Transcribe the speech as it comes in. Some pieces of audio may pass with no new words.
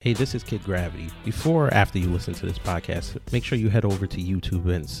Hey, this is Kid Gravity. Before or after you listen to this podcast, make sure you head over to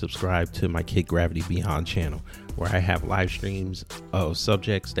YouTube and subscribe to my Kid Gravity Beyond channel, where I have live streams of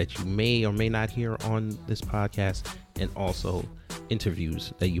subjects that you may or may not hear on this podcast, and also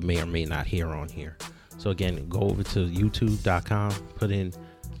interviews that you may or may not hear on here. So again, go over to youtube.com, put in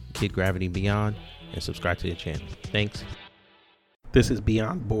Kid Gravity Beyond, and subscribe to the channel. Thanks. This is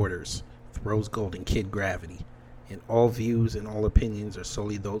Beyond Borders with Rose Gold and Kid Gravity. And all views and all opinions are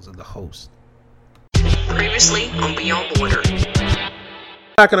solely those of the host. Previously on Beyond Border. I'm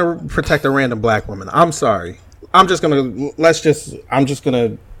not going to protect a random black woman. I'm sorry. I'm just putting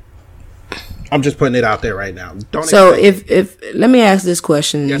it out there right now. So if let me ask this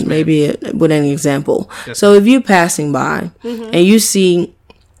question, yes, maybe with an example. Yes, so if you're passing by and you see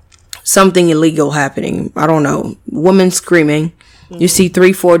something illegal happening, I don't know, woman screaming, you see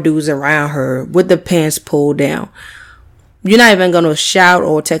 3-4 dudes around her with the pants pulled down. You're not even going to shout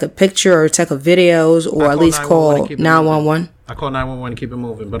or take a picture or take a videos or at least call 911. I call 911 and keep it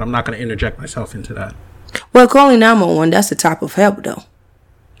moving, but I'm not going to interject myself into that. Well, calling 911, that's the type of help, though.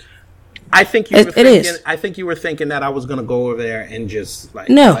 I think you were thinking that I was going to go over there and just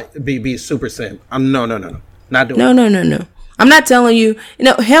be super simp. No. Not doing that. No. I'm not telling you,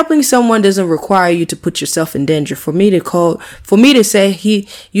 helping someone doesn't require you to put yourself in danger. For me to say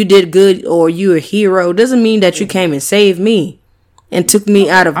you did good or you're a hero doesn't mean that you came and saved me and took me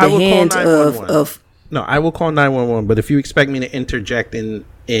out of the hands of. No, I will call 911. But if you expect me to interject in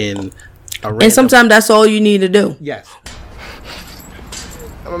a random, and sometimes that's all you need to do. Yes.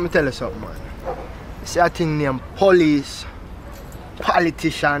 Let me tell you something, man. You see a thing named police,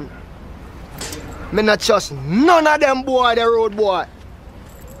 politician. Me not trust none of them boy, the road boy.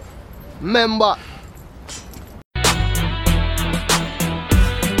 Remember.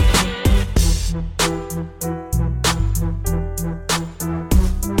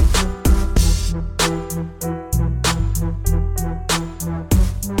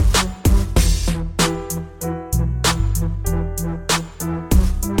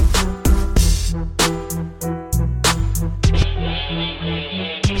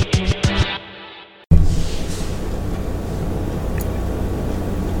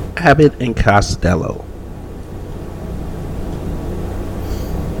 Abbott and Costello.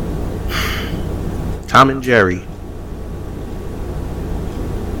 Tom and Jerry.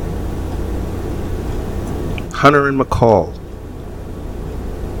 Hunter and McCall.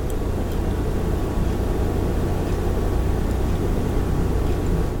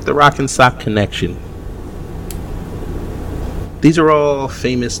 The Rock and Sock Connection. These are all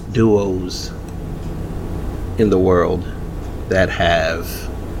famous duos in the world that have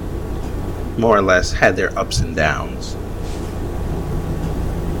more or less had their ups and downs.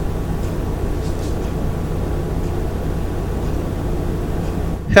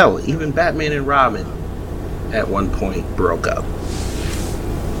 Hell, even Batman and Robin at one point broke up.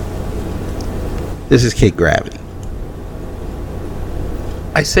 This is Kid Gravity.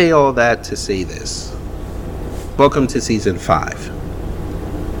 I say all that to say this. Welcome to season 5.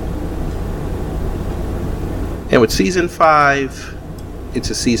 And with season 5, it's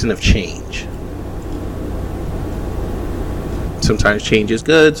a season of change. Sometimes change is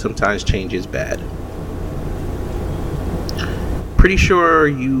good, sometimes change is bad. Pretty sure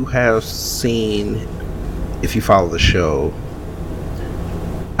you have seen, if you follow the show,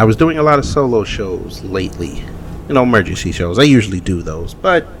 I was doing a lot of solo shows lately. Emergency shows. I usually do those,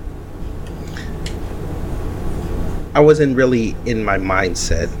 but I wasn't really in my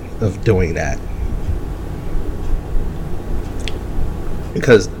mindset of doing that.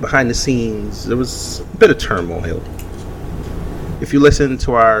 Because behind the scenes, there was a bit of turmoil. If you listen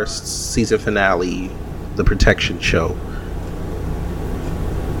to our season finale, The Protection Show,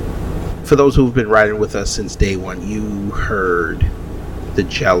 for those who've been riding with us since day one, you heard the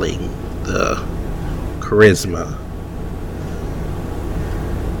gelling, the charisma,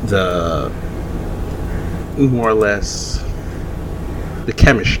 the more or less the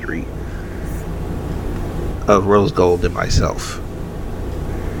chemistry of Rose Gold and myself.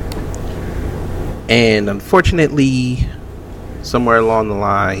 And unfortunately, somewhere along the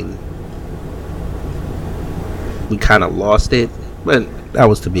line, we kind of lost it, but that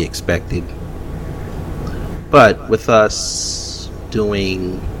was to be expected. But with us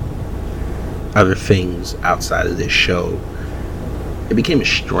doing other things outside of this show, it became a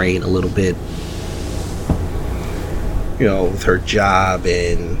strain a little bit. With her job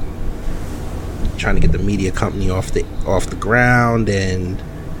and trying to get the media company off the ground, and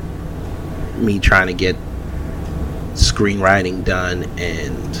me trying to get screenwriting done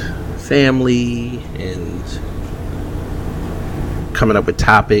and family and coming up with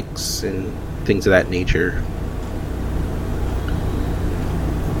topics and things of that nature,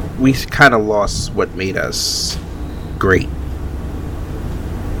 we kind of lost what made us great.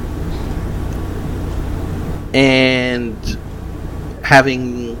 And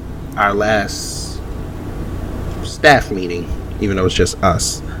having our last staff meeting, even though it's just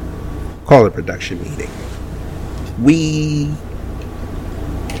us, call it production meeting, we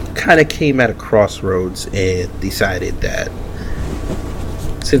kind of came at a crossroads and decided that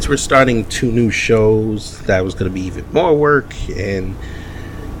since we're starting 2 new shows, that was going to be even more work, and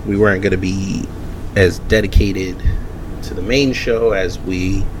we weren't going to be as dedicated to the main show as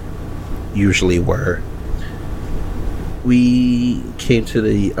we usually were. We came to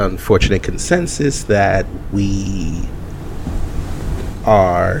the unfortunate consensus that we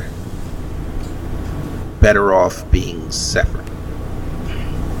are better off being separate.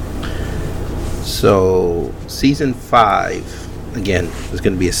 So season 5, again, is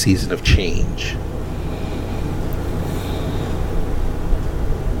going to be a season of change.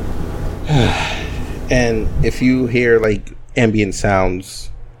 And if you hear like ambient sounds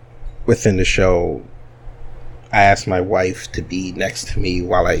within the show, I asked my wife to be next to me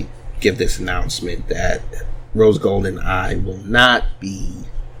while I give this announcement that Rose Gold and I will not be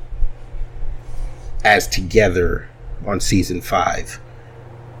as together on season 5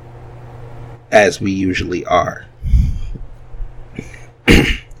 as we usually are.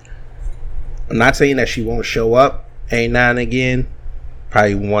 I'm not saying that she won't show up every now and again,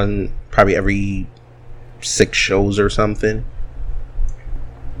 probably every 6 shows or something,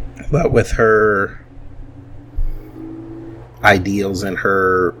 but with her ideals and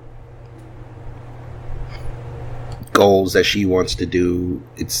her goals that she wants to do,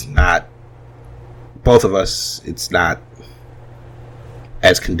 it's not, both of us, it's not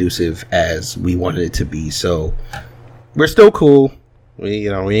as conducive as we wanted it to be. So we're still cool. We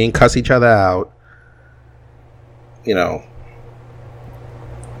ain't cuss each other out.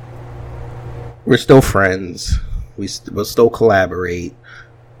 We're still friends. We'll still collaborate.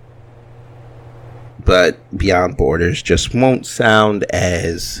 But Beyond Borders just won't sound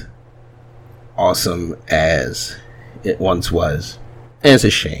as awesome as it once was. And it's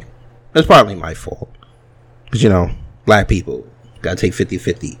a shame. It's partly my fault. Because, black people gotta take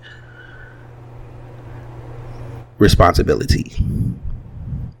 50-50 responsibility.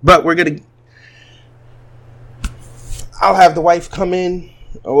 But I'll have the wife come in.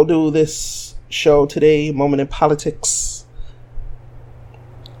 We'll do this show today, Moment in Politics.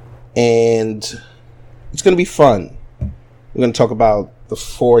 And it's going to be fun. We're going to talk about the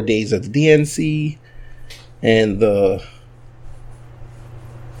 4 days of the DNC and the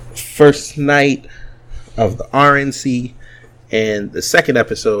first night of the RNC. And the second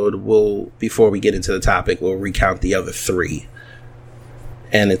episode, before we get into the topic, we'll recount the other 3.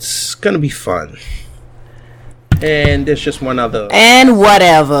 And it's going to be fun. And there's just one other. And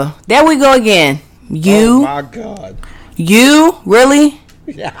whatever. There we go again. Oh my God. You? Really?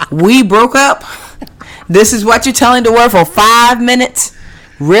 Yeah. We broke up? This is what you're telling the world for 5 minutes?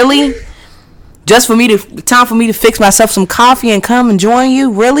 Really? Just for me to fix myself some coffee and come and join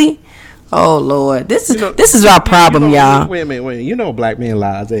you? Really? Oh Lord, this is our problem, y'all. Wait a minute. Black man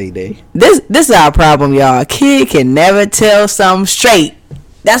lies every day. This is our problem, y'all. Kid can never tell something straight.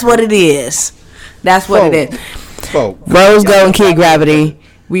 That's what it is. That's what it is. Rose Gold and Kid Gravity,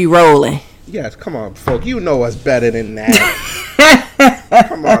 we rolling. Yes, come on, folk. You know us better than that.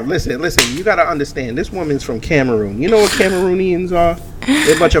 Come on, listen. You gotta understand. This woman's from Cameroon. You know what Cameroonians are?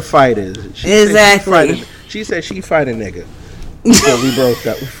 They're a bunch of fighters. Exactly. She said she fight a nigga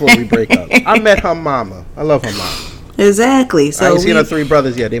before we break up. I met her mama. I love her mama. Exactly. So I ain't seen her 3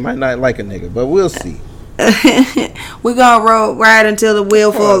 brothers yet. They might not like a nigga, but we'll see. We're gonna ride until the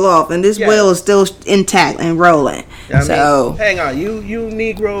wheel falls off, and this wheel is still intact and rolling. Hang on, you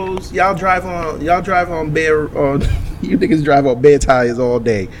Negroes, y'all drive on bare, or you niggas drive on bare tires all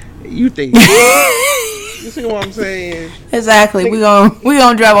day. You think? You see what I'm saying? Exactly. We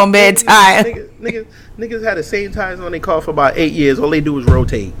gonna drive on bare tires. Niggas had the same tires on their car for about 8 years. All they do is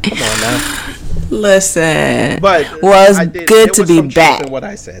rotate. Come on now. Listen, but good to be back. In what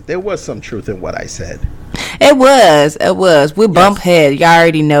I said, there was some truth in what I said. It was. We bump heads. Y'all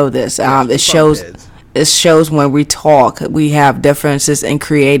already know this. It shows when we talk. We have differences in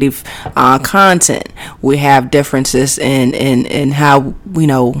creative content. We have differences in how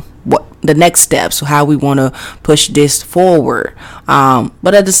what the next steps, how we want to push this forward.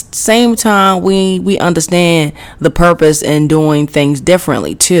 But at the same time, we understand the purpose in doing things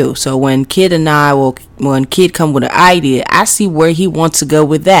differently too. So when Kid come with an idea, I see where he wants to go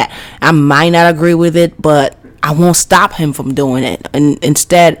with that. I might not agree with it, but I won't stop him from doing it. And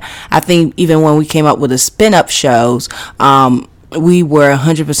instead, I think even when we came up with the spin-up shows, we were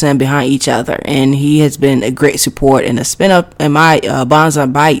 100% behind each other, and he has been a great support in the spin-up and my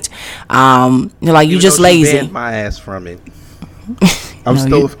Bonsai Bite. Like, you just lazy. Banned my ass from it.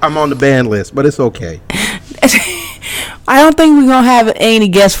 I'm on the ban list, but it's okay. I don't think we're gonna have any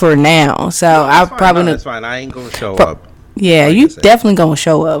guests for now, so I probably that's fine. I ain't gonna show up. Yeah, like you definitely gonna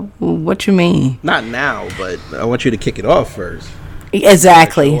show up. What you mean? Not now, but I want you to kick it off first.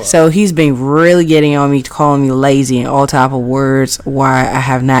 Exactly. So he's been really getting on me, calling me lazy and all type of words. Why I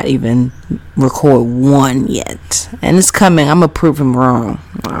have not even recorded one yet, and it's coming. I'm gonna prove him wrong.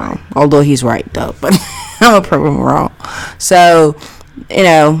 Although he's right though, but I'm gonna prove him wrong. So,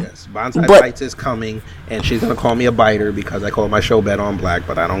 yes, Bonsai Bites is coming, and she's gonna call me a biter because I call my show Bet on Black,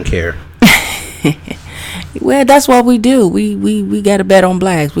 but I don't care. Well, that's what we do. We got to bet on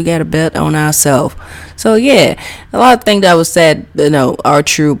blacks. We got to bet on ourselves. So yeah, a lot of things that was said, are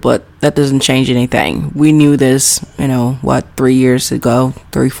true, but that doesn't change anything. We knew this, 4 years ago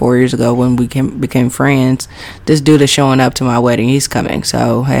when we became friends. This dude is showing up to my wedding. He's coming.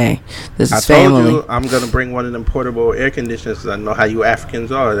 So hey, this is family. I told you I'm gonna bring one of them portable air conditioners because I know how you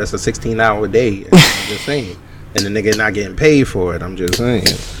Africans are. That's a 16-hour day. I'm just saying, and the nigga not getting paid for it. I'm just saying.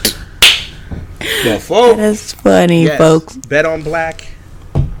 Well, folks, that's funny, folks. Bet on Black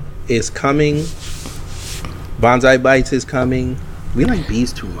is coming. Bonsai Bites is coming. We like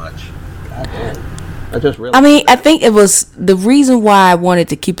bees too much. I just realized. I think it was the reason why I wanted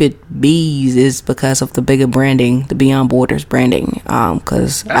to keep it bees is because of the bigger branding, the Beyond Borders branding.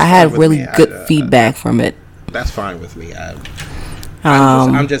 Because I had really good feedback from it. That's fine with me.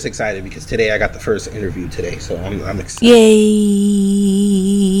 I'm just excited because today I got the first interview today, so I'm excited. Yay!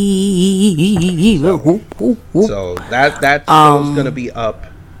 So that show's gonna be up.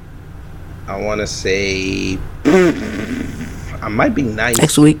 I want to say I might be nice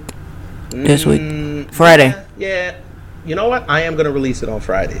next week. This week, Friday. Yeah. You know what? I am gonna release it on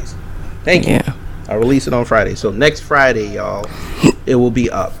Fridays. Thank you. Yeah. I'll release it on Friday. So next Friday, y'all, it will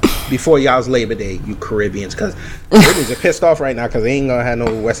be up. Before y'all's Labor Day, you Caribbeans, because Caribbeans are pissed off right now because they ain't gonna have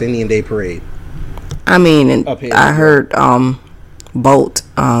no West Indian Day parade. I mean, I heard Bolt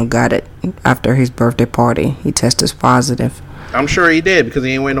got it after his birthday party. He tested positive. I'm sure he did because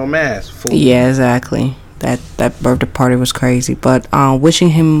he ain't wearing no mask. Fool. Yeah, exactly. That birthday party was crazy. But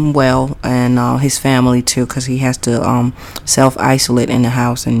wishing him well and his family too, because he has to self-isolate in the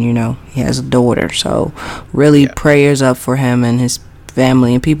house, and he has a daughter. So really, prayers up for him and his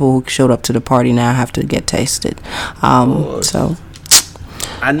family, and people who showed up to the party now have to get tested. So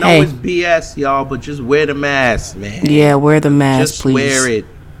I know it's BS, y'all, but just wear the mask, man. Yeah, wear the mask, just please. Wear it.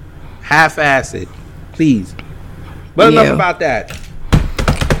 Half-ass it, please. But enough about that.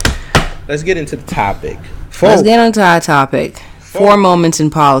 Let's get into the topic. Let's get into our topic. 4 moments in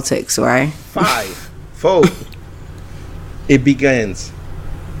politics, right? 5. 4. It begins.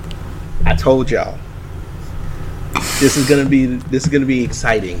 I told y'all. This is gonna be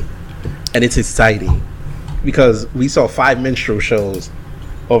exciting, and it's exciting because we saw 5 minstrel shows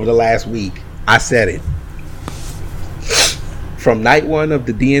over the last week. I said it. From night 1 of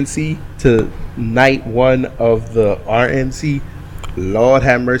the DNC to night 1 of the RNC. Lord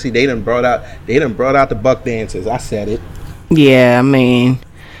have mercy, they done brought out the buck dancers. I said it. Yeah, I mean,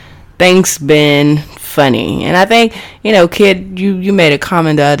 things been funny, and I think Kid, you made a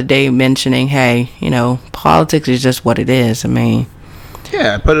comment the other day mentioning, hey, politics is just what it is. I mean,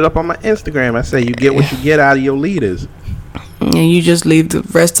 yeah, I put it up on my Instagram. I say you get what you get out of your leaders, and you just leave the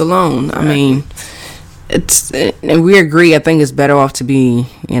rest alone. Exactly. I mean, and we agree. I think it's better off to be,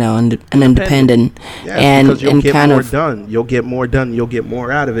 an independent, and because you'll get kind more of done. You'll get more done. You'll get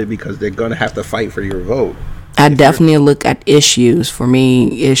more out of it because they're gonna have to fight for your vote. I definitely look at issues. For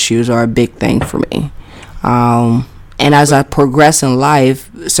me, issues are a big thing for me. And as I progress in life,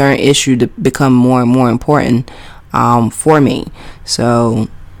 certain issues become more and more important for me. So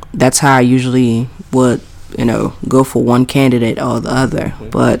that's how I usually would, go for one candidate or the other.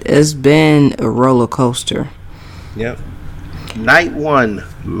 But it's been a roller coaster. Yep. Night 1,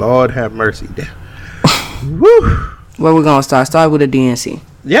 Lord have mercy. Woo. Where we gonna start? Start with the DNC.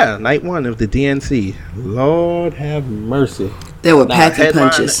 Yeah, night 1 of the DNC. Lord have mercy. There were packing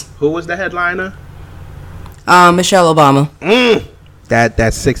punches. Who was the headliner? Michelle Obama. That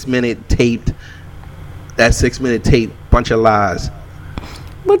 6-minute taped. That 6-minute tape. Bunch of lies.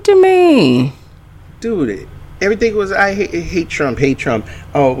 What do you mean? Dude, everything was I hate Trump, hate Trump.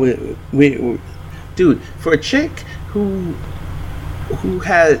 Oh, we dude, for a chick who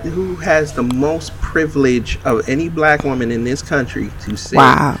has the most privilege of any black woman in this country to say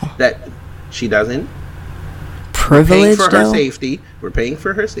that she doesn't. privilege, for though? her safety. We're paying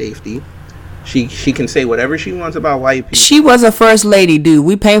for her safety. She can say whatever she wants about white people. She was a first lady, dude.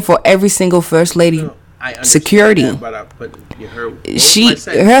 We paying for every single first lady security. That, but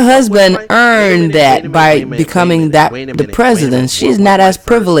her husband earned that by becoming the president. She's not as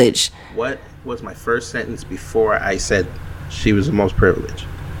privileged. What was my first sentence before I said she was the most privileged?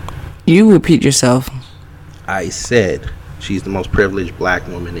 You repeat yourself. I said she's the most privileged black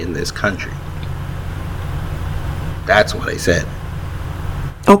woman in this country. That's what I said.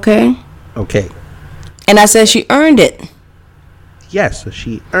 Okay. And I said she earned it. Yes, so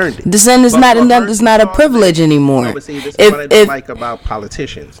she earned it. This is not a privilege anymore. No, but see, this is what I don't like about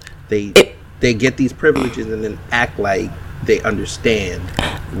politicians. They get these privileges and then act like they understand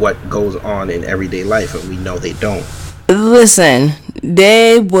what goes on in everyday life, and we know they don't. Listen,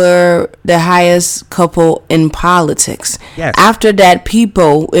 they were the highest couple in politics. Yes. After that,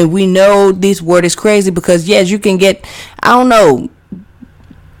 people, and we know this word is crazy because, yes, you can get,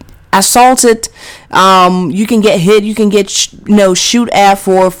 assaulted, you can get hit, you can get shoot at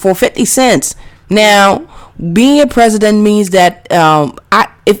for 50 cents. Now, being a president means that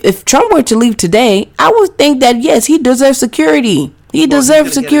if Trump were to leave today, I would think that yes, he deserves security. He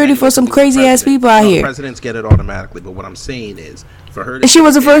deserves security for some crazy ass people out here. Presidents get it automatically, but what I'm saying is for her to she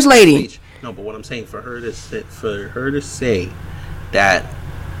was a first lady. No, but what I'm saying for her to say that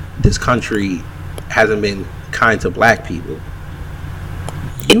this country hasn't been kind to black people.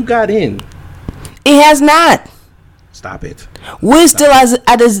 You got in. It has not. Stop it. We're still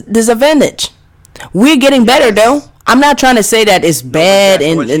at a disadvantage. We're getting better though. I'm not trying to say that it's bad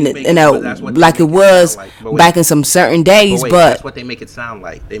like it was back in some certain days, but that's what they make it sound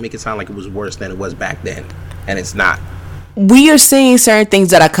like. They make it sound like it was worse than it was back then, and it's not. We are seeing certain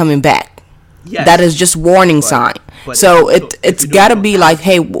things that are coming back. Yes. That is just warning sign. So it's got to be like,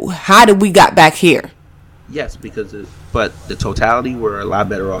 hey, how did we got back here? Yes, but the totality we're a lot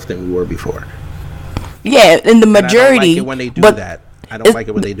better off than we were before. Yeah, in the majority. I don't like it when they do that. I don't like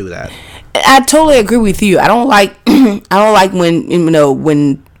it when they do that. I totally agree with you. I don't like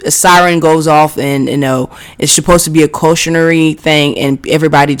when a siren goes off and it's supposed to be a cautionary thing and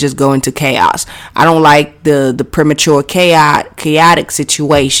everybody just go into chaos. I don't like the premature chaotic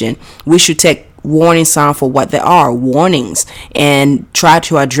situation. We should take warning signs for what they are, warnings, and try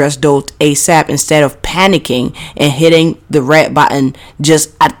to address those ASAP instead of panicking and hitting the red button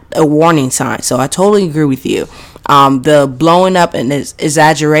just at a warning sign. So I totally agree with you. The blowing up and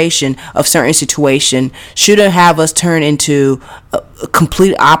exaggeration of certain situation shouldn't have us turn into a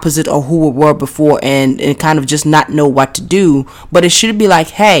complete opposite of who we were before and kind of just not know what to do. But it should be like,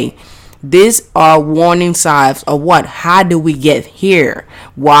 hey, these are warning signs of what? How do we get here?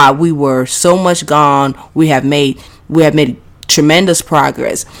 While we were so much gone, we have made tremendous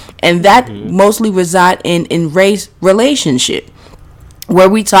progress, and that mostly reside in race relationship, where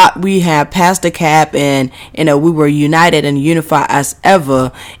we thought we had passed the cap and we were united and unified as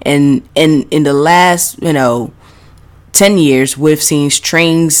ever. And in the last 10 years, we've seen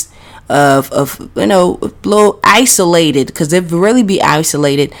strings of little isolated, because they've really be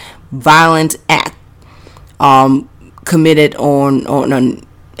isolated, violent act committed on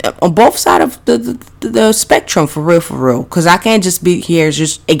both sides of the spectrum, for real, because I can't just be here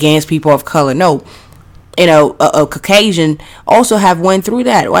just against people of color. No, a Caucasian also have went through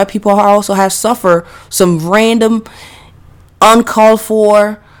that. White people also have suffered some random uncalled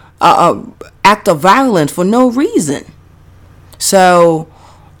for act of violence for no reason. So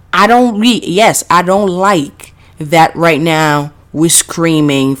I don't like that right now. We're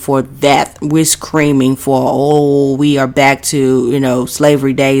screaming for death. We're screaming for, we are back to,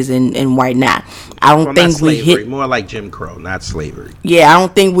 slavery days and whatnot. I don't think we hit... More like Jim Crow, not slavery. Yeah, I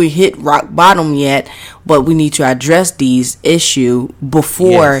don't think we hit rock bottom yet, but we need to address these issues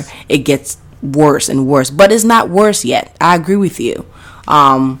before it gets worse and worse. But it's not worse yet. I agree with you.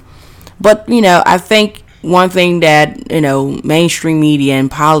 But, I think one thing that, mainstream media and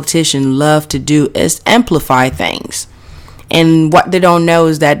politicians love to do is amplify things. And what they don't know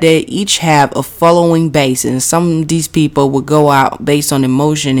is that they each have a following base, and some of these people will go out based on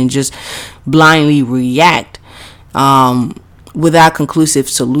emotion and just blindly react without conclusive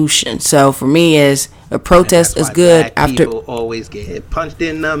solution. So for me, as a protest is good. After people always get punched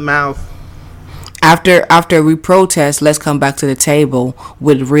in the mouth. After we protest, let's come back to the table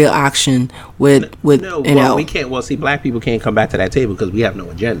with real action. We can't. Well, see, black people can't come back to that table because we have no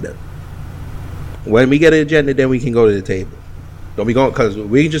agenda. When we get an agenda, then we can go to the table. Don't be going, because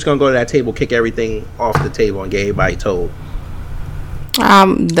we're just gonna go to that table, kick everything off the table, and get everybody told.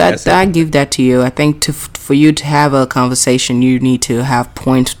 I give that to you. I think for you to have a conversation, you need to have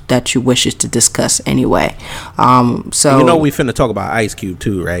points that you wishes to discuss anyway. So you know we finna talk about Ice Cube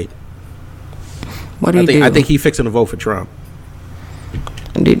too, right? What do you do? I think he fixing to vote for Trump.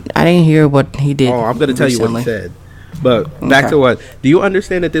 I didn't hear what he did. Oh, I'm gonna tell you what he said. But back to what? Do you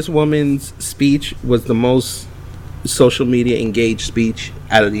understand that this woman's speech was the most social media engaged speech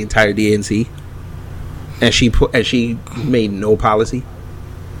out of the entire DNC? And she made no policy.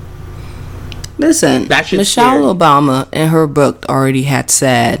 Listen, Michelle Obama in her book already had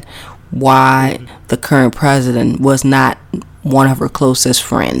said why the current president was not one of her closest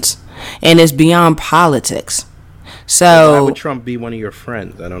friends, and it's beyond politics. So why would Trump be one of your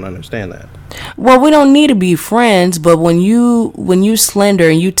friends? I don't understand that. Well, we don't need to be friends, but when you slander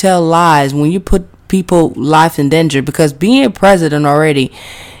and you tell lies, when you put people life in danger, because being president already,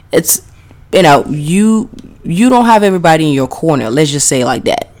 it's, you know, you don't have everybody in your corner. Let's just say it like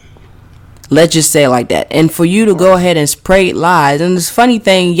that. And for you to go ahead and spray lies. And this funny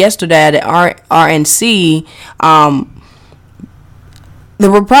thing, yesterday at the RNC, the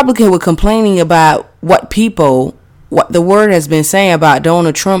Republicans were complaining about what the word has been saying about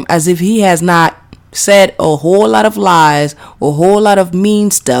Donald Trump, as if he has not said a whole lot of lies, a whole lot of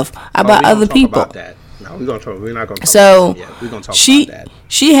mean stuff about other people. About that. No, we're not going to talk so about that. We're going to talk about that.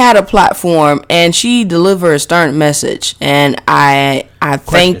 She had a platform and she delivered a stern message, and I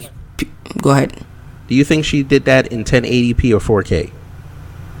think. Go ahead. Do you think she did that in 1080p or 4K?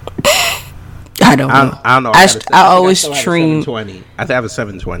 I don't know. I don't know. I always stream. I have a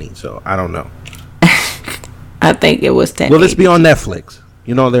 720, so I don't know. I think it was 1080. Will this be on Netflix?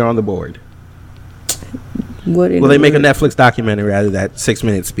 You know they're on the board. Will they make a Netflix documentary out of that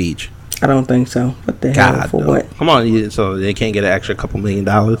 6-minute speech? I don't think so. What the hell? For what? Come on, so they can't get an extra couple $1 million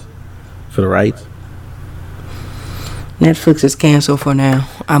for the rights? Netflix is canceled for now.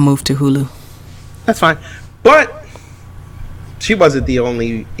 I moved to Hulu. That's fine. But she wasn't the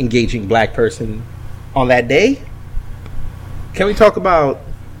only engaging black person on that day. Can we talk about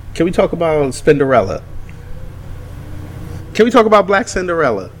Spinderella? Can we talk about Black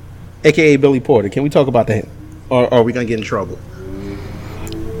Cinderella, aka Billy Porter? Can we talk about that? Or are we gonna get in trouble?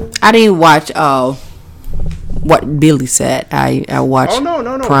 I didn't watch what Billy said. I watched Prime he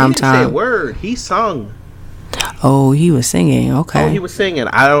didn't Time. Say a word. He sung. Oh, he was singing. Okay. Oh, he was singing.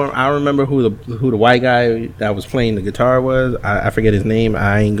 I don't remember who the white guy that was playing the guitar was. I forget his name.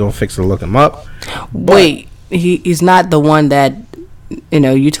 I ain't gonna fix to look him up. Wait, he's not the one that, you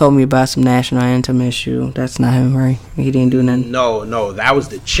know, you told me about some national anthem issue. That's not him, right? He didn't do nothing. No, that was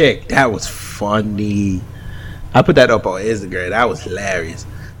the chick. That was funny. I put that up on Instagram. That was hilarious.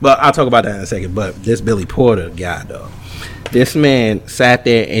 But I'll talk about that in a second. But this Billy Porter guy, though, this man sat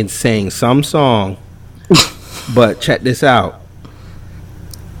there and sang some song. But check this out.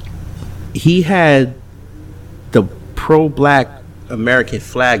 He had the pro-black American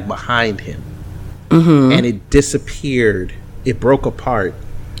flag behind him, and it disappeared. It broke apart.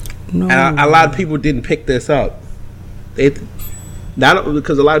 No. And a lot of people didn't pick this up. Not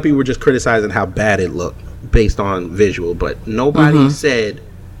because a lot of people were just criticizing how bad it looked based on visual, but nobody said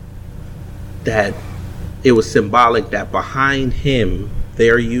that it was symbolic that behind him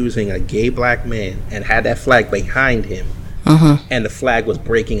they're using a gay black man and had that flag behind him, and the flag was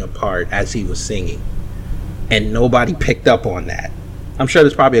breaking apart as he was singing, and nobody picked up on that. I'm sure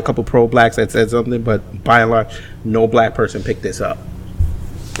there's probably a couple pro-blacks that said something, but by and large, no black person picked this up.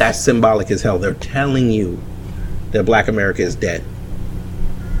 That's symbolic as hell. They're telling you that Black America is dead.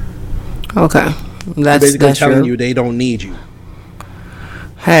 Okay, that's basically telling you they don't need you.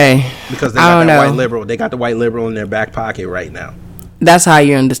 Hey, because they got that white liberal. They got the white liberal in their back pocket right now. That's how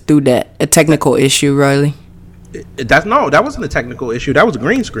you understood that. A technical issue, really? That wasn't a technical issue. That was a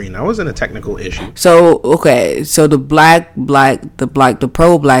green screen. That wasn't a technical issue. So, okay. So the the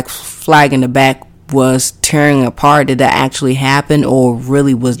pro-black flag in the back was tearing apart. Did that actually happen, or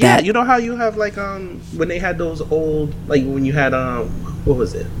really was that? Yeah, you know how you have like when they had those old, like when you had what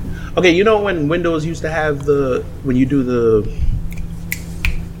was it? Okay, you know when Windows used to have when you do the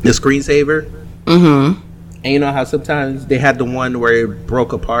screensaver? And you know how sometimes they had the one where it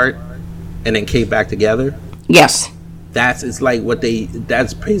broke apart and then came back together? Yes. That's what I'm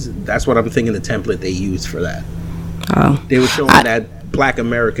thinking the template they used for that. Oh. They were showing that Black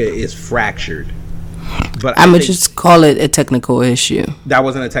America is fractured. But I'm going to just call it a technical issue. That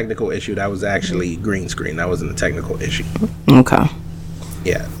wasn't a technical issue. That was actually green screen. That wasn't a technical issue. Okay.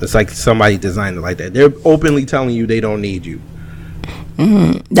 Yeah. It's like somebody designed it like that. They're openly telling you they don't need you.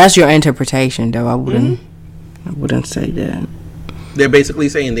 That's your interpretation, though. I wouldn't say that. They're basically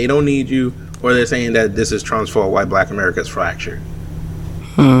saying they don't need you, or they're saying that this is Trump's fault why Black America is fractured.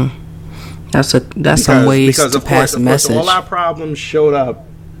 That's some ways to pass a message. All our problems showed up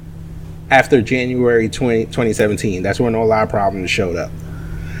after January 2017. That's when all our problems showed up.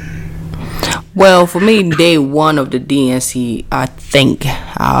 Well, for me, day one of the DNC, I think,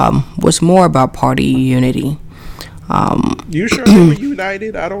 was more about party unity. You sure they were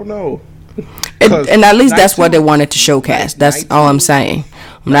united? I don't know. And at least that's what they wanted to showcase. That's all I'm saying.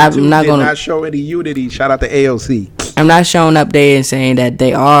 I'm not going to show any unity. Shout out to AOC. I'm not showing up there and saying that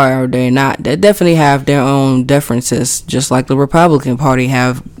they are or they're not. They definitely have their own differences, just like the Republican Party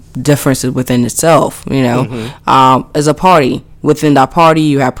have differences within itself. You know, as a party, within that party,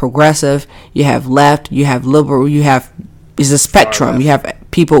 you have progressive, you have left, you have liberal, you have is a spectrum. You have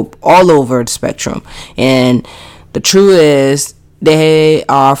people all over the spectrum, and the truth is they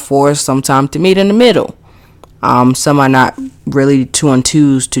are forced sometimes to meet in the middle. Some are not really two on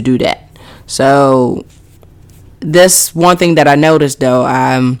twos to do that. So this one thing that I noticed though,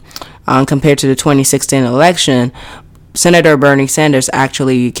 compared to the 2016 election, Senator Bernie Sanders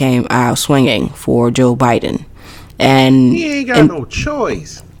actually came out swinging for Joe Biden. And he ain't got no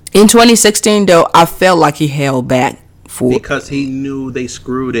choice. In 2016 though, I felt like he held back because he knew they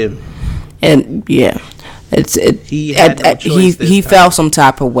screwed him. And yeah, he felt some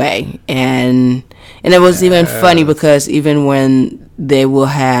type of way, and it was even funny because even when they will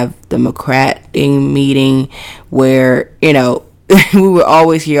have Democratic meeting where, you know, we would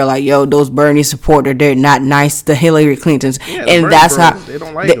always hear like, yo, those Bernie supporters, they're not nice to Hillary Clinton's, and that's how they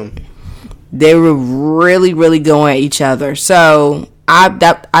don't like them. They were really, really going at each other. So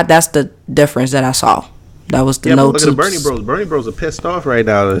that's the difference that I saw. That was the note. Look at the Bernie Bros. Bernie Bros are pissed off right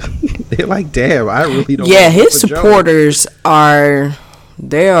now. They're like, damn, I really don't. Yeah, his supporters are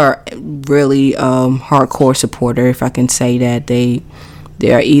really hardcore supporter, if I can say that. They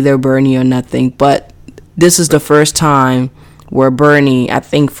are either Bernie or nothing. But this is the first time where Bernie, I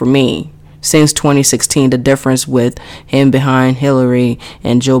think for me, since 2016, the difference with him behind Hillary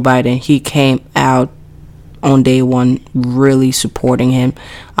and Joe Biden, he came out on day one really supporting him,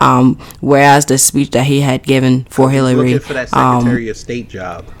 whereas the speech that he had given for Hillary, looking for that Secretary of State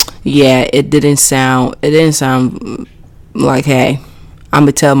job, it didn't sound like, hey, I'm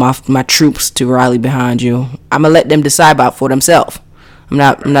gonna tell my troops to rally behind you. I'm gonna let them decide about for themselves. I'm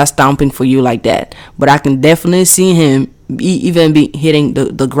not stomping for you like that. But I can definitely see him even be hitting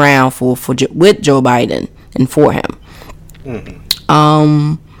the ground with Joe Biden and for him.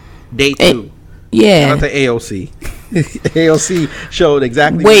 Day two. Yeah. Shout out to AOC. AOC showed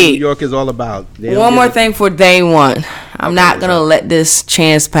exactly what New York is all about. One more thing for day one. I'm not going to let this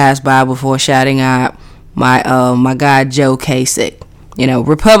chance pass by before shouting out my guy Joe Kasich. You know,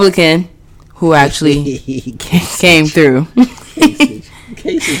 Republican who actually came through.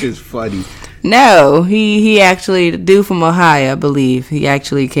 Kasich is funny. No, he actually, the dude from Ohio, I believe. He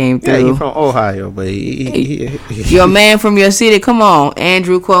actually came through. Yeah, he's from Ohio, but you're a man from your city. Come on,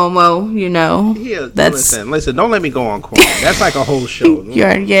 Andrew Cuomo, you know. Yeah, listen, don't let me go on Cuomo. That's like a whole show.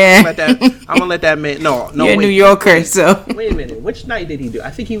 I'm gonna let that man, no. You're a New Yorker, so. Wait a minute, which night did he do?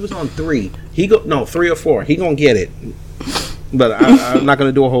 I think he was on 3. 3 or 4. He gonna get it. But I'm not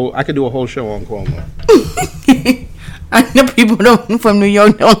gonna do I could do a whole show on Cuomo. I know people from New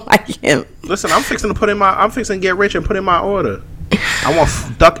York don't like him. Listen, I'm fixing to get rich and put in my order. I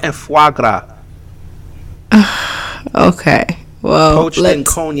want duck and foie gras. Okay. Well, poached in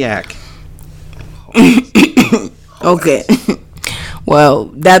cognac. Okay. Well,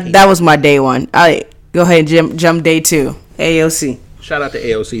 that was my day one. All right, go ahead and jump day two. AOC. Shout out to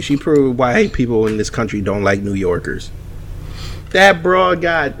AOC. She proved why people in this country don't like New Yorkers. That broad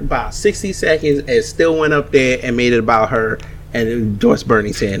got about 60 seconds and still went up there and made it about her and endorsed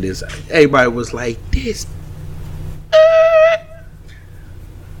Bernie Sanders. Everybody was like, this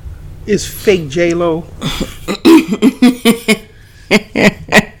is fake J-Lo.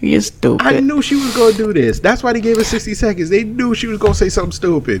 You're stupid. I knew she was going to do this. That's why they gave her 60 seconds. They knew she was going to say something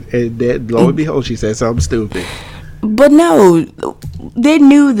stupid. And then, lo and behold, she said something stupid. But no, they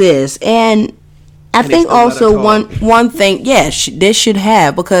knew this. And I think also one thing, they should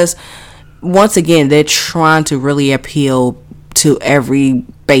have, because once again, they're trying to really appeal to every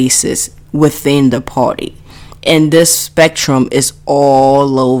basis within the party. And this spectrum is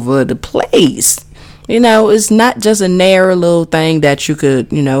all over the place. You know, it's not just a narrow little thing that you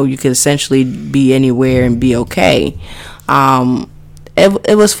could essentially be anywhere and be okay.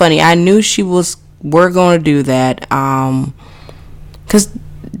 It was funny. I knew we're going to do that. 'Cause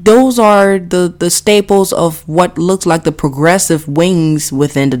those are the staples of what looks like the progressive wings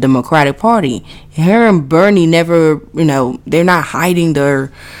within the Democratic Party. Her and Bernie never, they're not hiding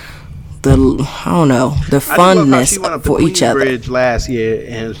their I don't know, the funness for each other. Bridge last year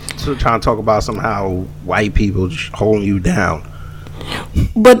and still trying to talk about somehow white people just holding you down.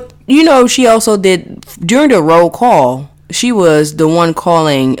 But you know, she also did during the roll call. She was the one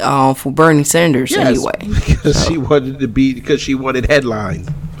calling for Bernie Sanders anyway. Because she wanted headlines.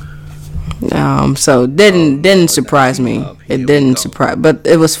 So didn't surprise me. It didn't surprise, but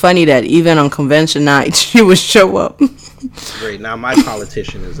it was funny that even on convention night she would show up. Great. Now my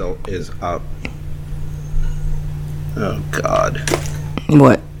politician is up. Oh God.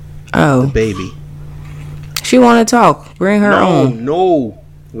 What? Oh, the baby. She want to talk. Bring her on. No,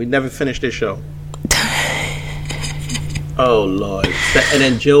 we never finished this show. Oh Lord. And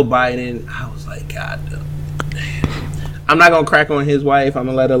then Jill Biden. I was like, God damn. I'm not gonna crack on his wife. I'm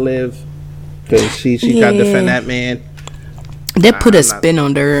gonna let her live. Because she got to defend that man. They put a spin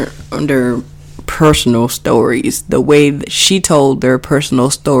on their personal stories. The way that she told their personal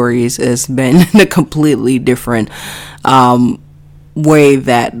stories has been a completely different way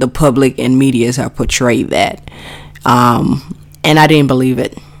that the public and medias have portrayed that. And I didn't believe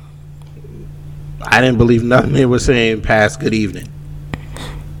it. I didn't believe nothing they were saying past good evening.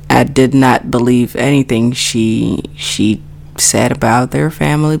 I did not believe anything she said about their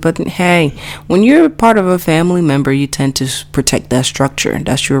family. But hey, when you're part of a family member, you tend to protect that structure.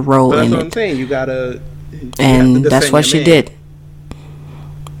 That's your role in it. That's what I'm saying. You gotta. And that's what she did.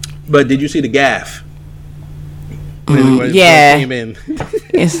 But did you see the gaffe? Yeah.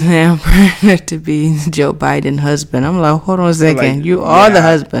 It's now to be Joe Biden's husband. I'm like, hold on a second. Like, you are the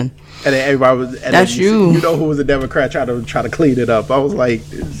husband. And then everybody was. And that's you. You know who was a Democrat trying to clean it up? I was like,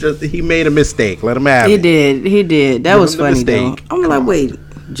 he made a mistake. Let him have it. He did. That was funny though. I'm like, wait,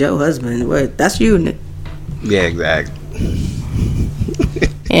 Joe husband. Wait, that's you. Yeah, exactly.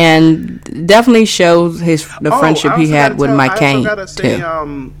 And definitely shows the friendship he had with Mike Cain. I gotta say,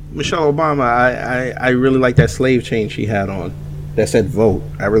 Michelle Obama. I really like that slave chain she had on that said "vote."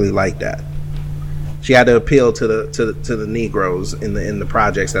 I really like that. She had to appeal to the Negroes in the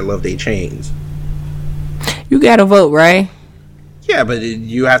projects that love their chains. You gotta vote, right? Yeah, but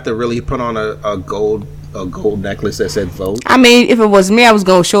you have to really put on a gold necklace that said "vote." I mean, if it was me, I was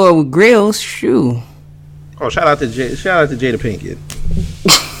gonna show it with grills. Shoo. Oh, shout out to Jada Pinkett.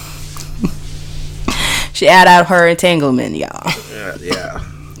 She added out her entanglement, y'all. Yeah.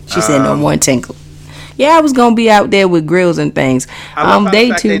 She said no more entanglement. Yeah, I was gonna be out there with grills and things.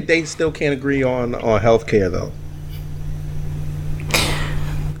 They still can't agree on healthcare though.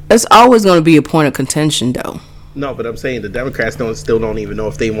 It's always gonna be a point of contention though. No, but I'm saying the Democrats still don't even know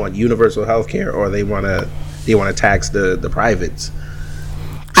if they want universal healthcare or they want to tax the privates.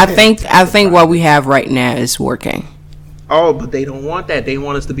 I think what we have right now is working. Oh, but they don't want that. They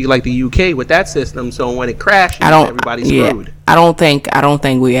want us to be like the UK with that system. So when it crashes, everybody's screwed. I don't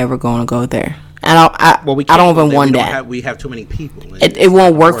think we ever gonna go there. I don't even want that. We have too many people. It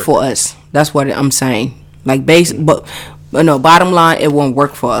won't work for us. That's what I'm saying. Like bottom line, it won't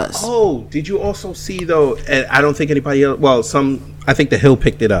work for us. Oh, did you also see though? And I don't think anybody else. Well, I think the Hill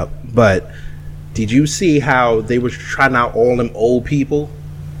picked it up. But did you see how they were trying out all them old people?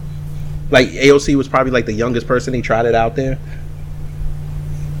 Like AOC was probably like the youngest person he tried it out there.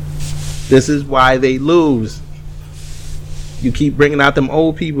 This is why they lose. You keep bringing out them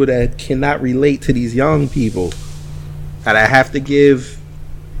old people that cannot relate to these young people. And I have to give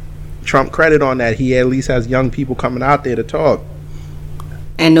Trump credit on that. He at least has young people coming out there to talk.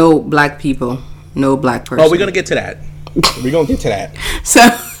 And no black people. No black person. Oh, we're going to get to that. We're going to get to that. So,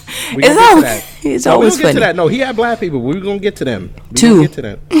 it's always funny. Get to that. No, he had black people. We're going to get to them. We're going to get to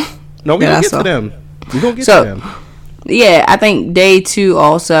them. No, we're going to get to them. We're going to get to them. Yeah, I think day 2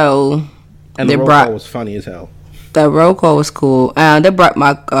 also. And the roll call was funny as hell. The roll call was cool. They brought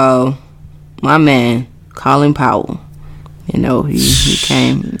my man, Colin Powell. You know, he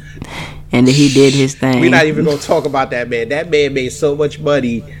came and he did his thing. We're not even going to talk about that man. That man made so much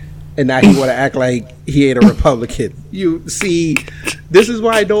money, and now he want to act like he ain't a Republican. You see, this is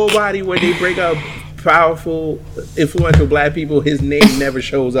why nobody, when they bring up powerful, influential black people, his name never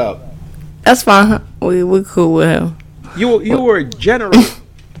shows up. That's fine. We're cool with him. You were a general,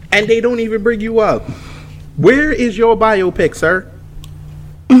 and they don't even bring you up. Where is your biopic, sir?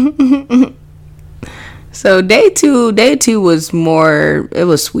 So day two was more. It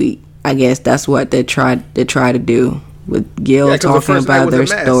was sweet. I guess that's what they tried to do with Gil talking about their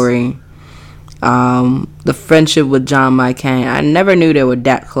story. The friendship with John McCain. I never knew they were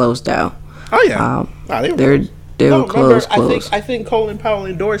that close though. Oh yeah, they were close. I think Colin Powell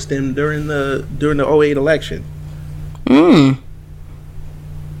endorsed him during the 2008 election.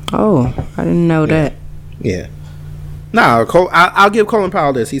 Oh, I didn't know that. Yeah. Nah, I'll give Colin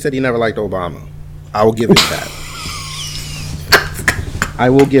Powell this. He said he never liked Obama. I will give him that. I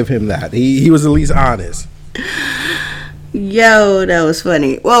will give him that. He was at least honest. Yo, that was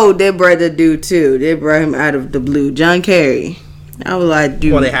funny. Whoa, they brought the dude too. They brought him out of the blue. John Kerry. I was like,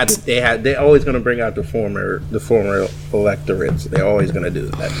 dude. Well, they're always going to bring out the former electorates. They're always going to do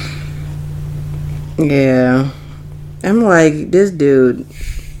that. Yeah. I'm like, this dude,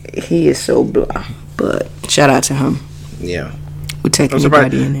 he is so blah. But shout out to him. Yeah. We take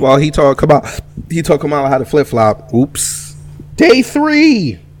everybody in there. Well, he taught Kamala how to flip flop. Oops. Day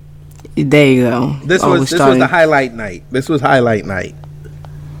 3. There you go. This was the highlight night. This was highlight night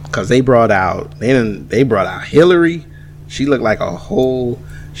because they brought out Hillary. She looked like a whole.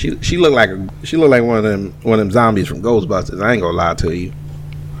 She looked like one of them zombies from Ghostbusters. I ain't gonna lie to you.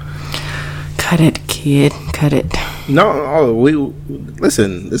 Cut it, kid. Cut it. No,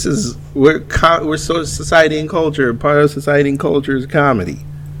 listen. We're so society and culture. Part of society and culture is comedy.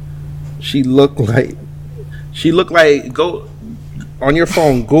 She looked like go on your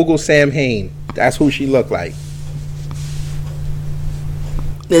phone. Google Sam Hain. That's who she looked like.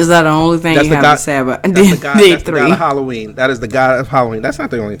 Is that the only thing you have to say about Day 3? That's the god of Halloween. That is the god of Halloween. That's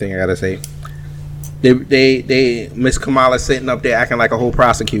not the only thing I gotta say. They Miss Kamala sitting up there acting like a whole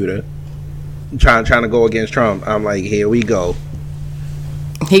prosecutor. Trying to go against Trump. I'm like, here we go.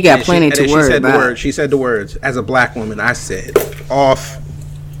 He got plenty to worry about. She said the words. As a black woman, I said, off.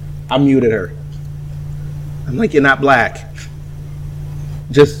 I muted her. I'm like, you're not black.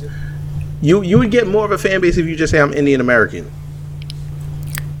 Just you would get more of a fan base if you just say I'm Indian American.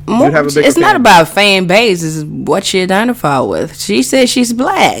 It's not about fan base. It's what you identify with. She said she's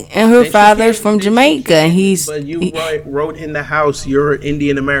black, and her father's from Jamaica, and he's. But you wrote in the house you're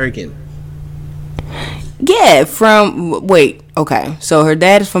Indian American. Yeah, okay. So her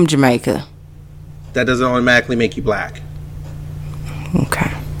dad is from Jamaica. That doesn't automatically make you black.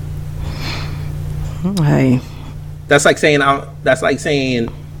 Okay. Hey. That's like saying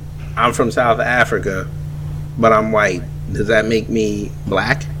I'm from South Africa, but I'm white. Does that make me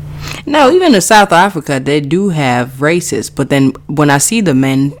black? No, even in South Africa, they do have races. But then when I see the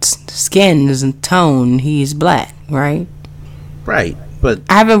man's skin and tone, he's black, right? Right. But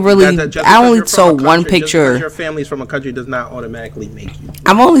I haven't really. I only saw one picture. Just because your family's from a country does not automatically make you.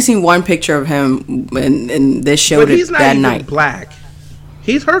 I've only seen one picture of him, and they showed it that night. But he's not even black.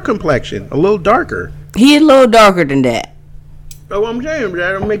 He's her complexion, a little darker. He a little darker than that. But what I'm saying,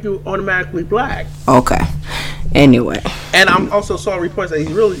 that'll make you automatically black. Okay. Anyway. And I'm also saw reports that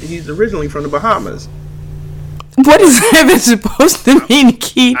he's originally from the Bahamas. What is that even supposed to mean,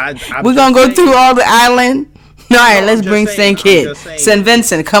 Keith? We're gonna go through all the island. All right, let's bring St. Kitts. St.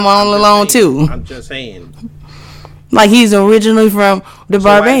 Vincent, come on along too. I'm just saying. Like he's originally from the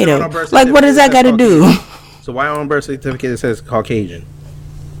Barbados. Like what does that got to do? So why on birth certificate it says Caucasian?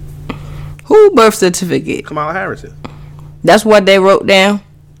 Who birth certificate? Kamala Harris. That's what they wrote down?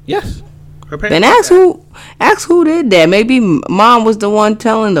 Yes. Then ask who did that. Maybe mom was the one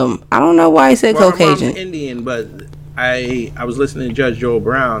telling them. I don't know why he said Caucasian. Mom's Indian, but I was listening to Judge Joel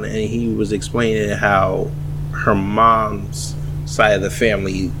Brown and he was explaining how her mom's side of the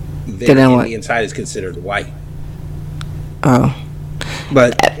family, their Indian side is considered white. Oh.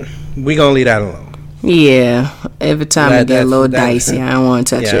 But we gonna leave that alone. Yeah. Every time it get a little dicey, I don't want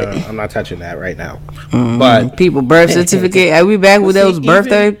to touch it. I'm not touching that right now. Mm-hmm. But people birth certificate. Are we back with those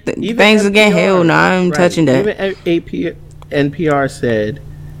birthday things again? Hell no, I'm touching that. Even NPR said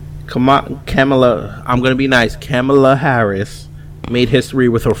Kamala, I'm gonna be nice. Kamala Harris made history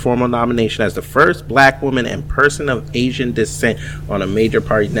with her formal nomination as the first black woman and person of Asian descent on a major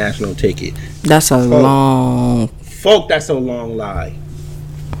party national ticket. That's a long... Folk, that's a long lie.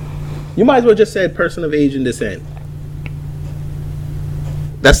 You might as well just said person of Asian descent.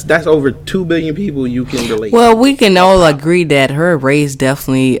 That's over 2 billion people you can relate. Well, we can all agree that her race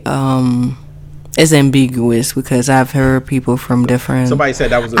definitely is ambiguous because I've heard people from different... Somebody said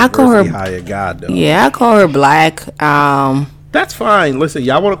that was a diversity higher God, though. Yeah, I call her black. That's fine. Listen,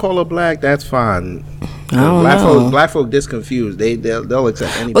 y'all want to call her black? That's fine. Black folk disconfused. They'll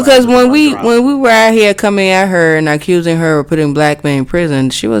accept anybody. Because when we were out here coming at her and accusing her of putting black men in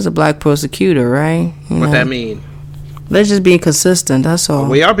prison, she was a black prosecutor, right? What that mean? Let's just be consistent. That's all.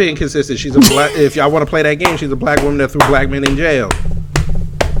 We are being consistent. She's a black. If y'all want to play that game, she's a black woman that threw black men in jail.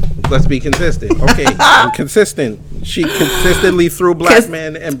 Let's be consistent. Okay, I'm consistent. She consistently threw black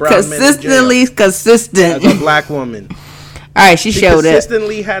men and brown men in jail. Consistent. As a black woman. All right, she showed it. She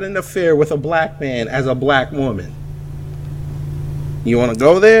consistently had an affair with a black man as a black woman. You want to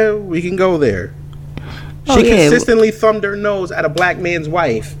go there? We can go there. She consistently thumbed her nose at a black man's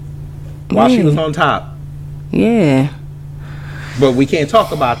wife while she was on top. Yeah. But we can't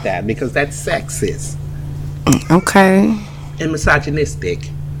talk about that because that's sexist Okay. and misogynistic.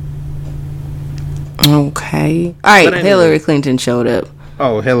 Okay. All right. But anyway. Hillary Clinton showed up.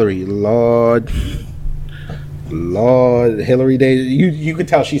 Oh, Hillary, Lord, Hillary. You can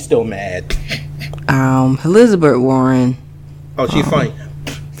tell she's still mad. Elizabeth Warren. Oh, she's funny.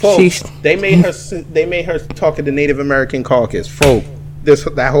 Folks, they made her talk at the Native American caucus. Folk,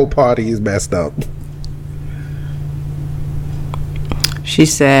 that whole party is messed up. She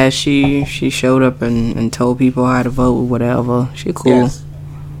said she showed up and told people how to vote, whatever. She cool.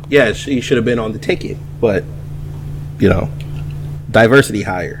 Yes, she should have been on the ticket, but diversity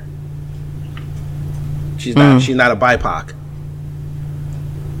hire. She's not. She's not a BIPOC.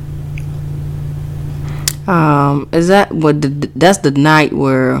 Is that what? That's the night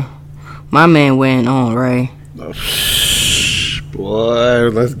where my man went on, right? Boy,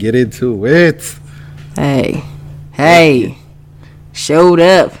 let's get into it. Hey, showed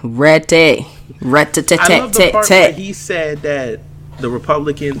up, rat-tat. I love the part where he said that the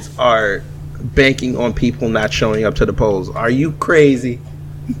Republicans are banking on people not showing up to the polls. Are you crazy?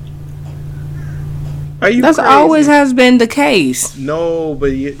 That's crazy? Always has been the case. No,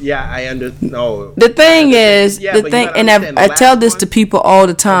 but I understand. No. The thing is, and I tell this to people all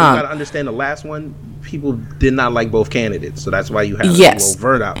the time. You gotta understand the last one. People did not like both candidates, so that's why you have yes. a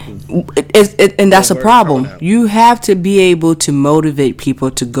low out. And that's a problem. You have to be able to motivate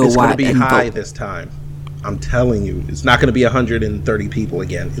people to go out and vote. It's going to be high this time. I'm telling you, it's not going to be 130 people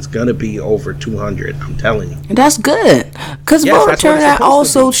again. It's going to be over 200. I'm telling you. And that's good. Because voter turnout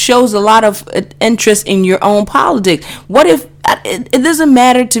also shows a lot of interest in your own politics. What if, it doesn't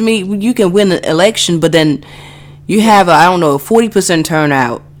matter to me, you can win an election, but then you have, a 40%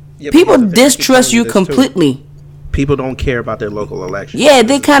 turnout. Yeah, people distrust you completely. People don't care about their local elections. Yeah,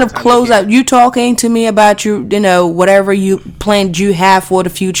 they kind of close out. You talking to me about whatever you planned you have for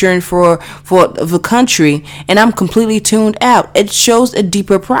the future and for the country, and I'm completely tuned out. It shows a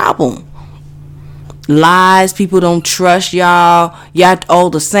deeper problem. Lies, people don't trust y'all. Y'all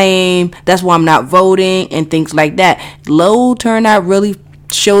all the same. That's why I'm not voting and things like that. Low turnout really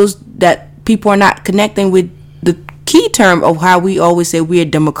shows that people are not connecting with the key term of how we always say we're a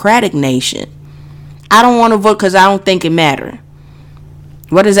democratic nation. I don't want to vote because I don't think it matters.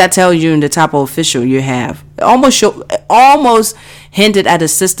 What does that tell you in the type of official you have? Almost hinted at a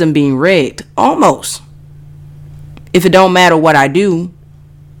system being rigged. Almost. If it don't matter what I do.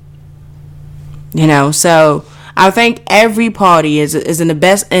 So I think every party is in the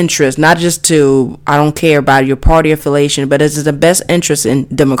best interest, not just I don't care about your party affiliation, but it's in the best interest in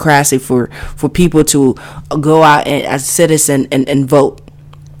democracy for people to go out as citizens and vote.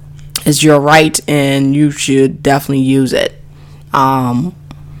 It's your right, and you should definitely use it. I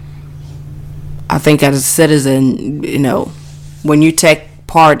think as a citizen, when you take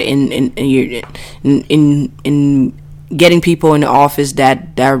part in getting people in the office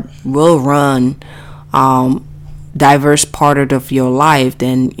that will run diverse part of your life,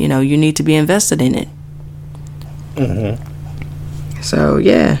 then you need to be invested in it. Mm-hmm. So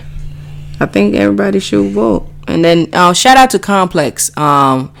yeah, I think everybody should vote. And then shout out to Complex.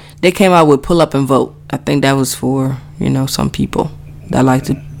 They came out with pull up and vote. I think that was for some people that like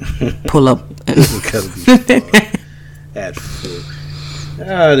to pull up. This is gonna be fun.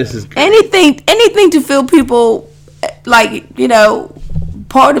 This is good. anything to feel people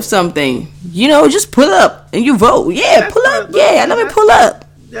part of something. Just pull up and you vote. Yeah, pull up. Yeah, let me pull up.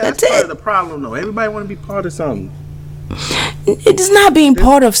 That's part it. Of the problem, though. Everybody want to be part of something. It's not being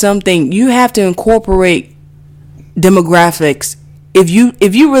part of something. You have to incorporate demographics. If you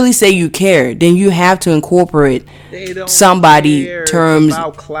really say you care, then you have to incorporate somebody care. terms. It's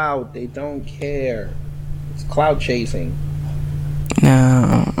about clout. They don't care. It's clout chasing.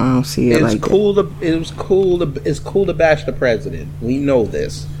 No, I don't see it like cool that. It's cool to bash the president. We know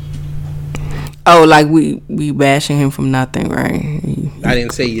this. Oh, like we bashing him from nothing, right? I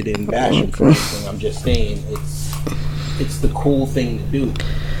didn't say you didn't bash him for anything. I'm just saying it's the cool thing to do.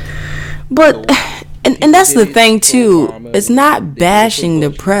 But and that's the thing too. It's not bashing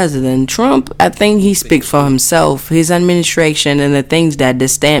the president. Trump, I think he speaks for himself. His administration and the things that they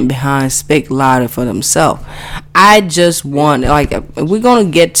stand behind speak louder for themselves. I just want we're gonna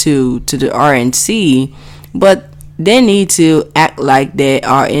get to the RNC, but they need to act like they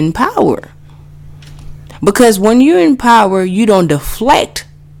are in power. Because when you're in power, you don't deflect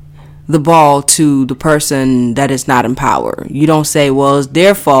the ball to the person that is not in power. You don't say, well, it's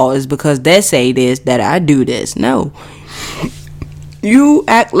their fault. It's because they say this that I do this. No. You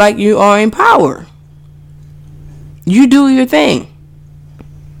act like you are in power. You do your thing.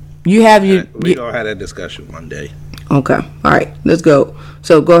 You have your... We're going to have that discussion one day. Okay. All right. Let's go.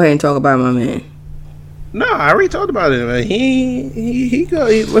 So go ahead and talk about my man. No, I already talked about it, man.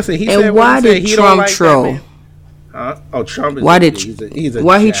 Listen. He and said why did he Trump don't like troll? Huh? Oh, Trump. Is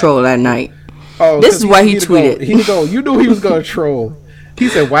Why he troll that night? Oh, this is why he tweeted. You knew he was going to troll. He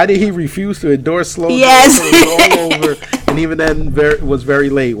said, "Why did he refuse to endorse Slow Joe?" Yes. It was all over, and even then, was very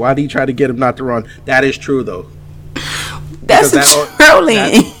late. Why did he try to get him not to run? That is true, though. That's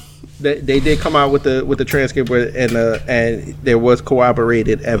trolling. They did come out with the transcript and there was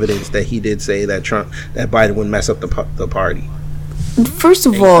corroborated evidence that he did say that Biden would mess up the party. First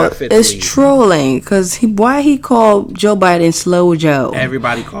of all, it's trolling because why he called Joe Biden Slow Joe?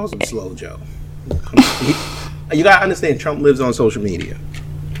 Everybody calls him Slow Joe. You gotta understand, Trump lives on social media.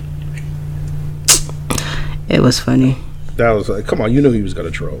 It was funny. That was like, come on, you knew he was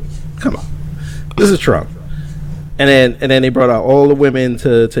gonna troll. Come on, this is Trump. And then they brought out all the women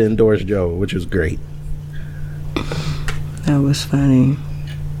to endorse Joe, which was great. That was funny.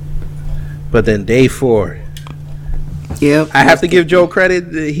 But then day 4. Yep. I have to give Joe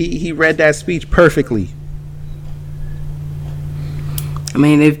credit. He read that speech perfectly. I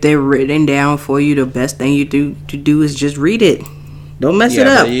mean, if they're written down for you, the best thing you do is just read it. Don't mess it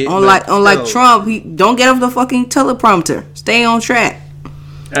up. Unlike Trump, he don't get off the fucking teleprompter. Stay on track.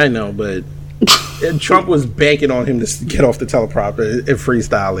 I know, but Trump was banking on him to get off the teleprompter and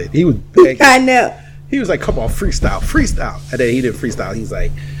freestyle it. He was begging. I know. He was like, "Come on, freestyle." And then he didn't freestyle. He's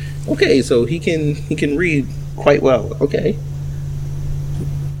like, "Okay, so he can read quite well. Okay,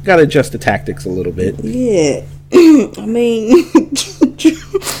 got to adjust the tactics a little bit." Yeah, I mean,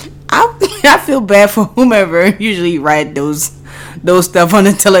 I feel bad for whomever usually write those stuff on the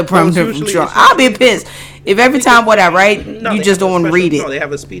teleprompter from Trump. I'll be pissed if every time what I write you just don't want to read it. No, they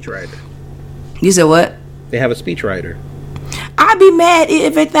have a speechwriter. You said what? They have a speechwriter. I'd be mad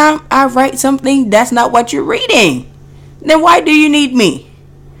if every time I write something that's not what you're reading. Then why do you need me?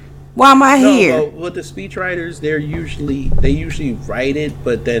 Why am I here? Well, with the speechwriters, they usually write it,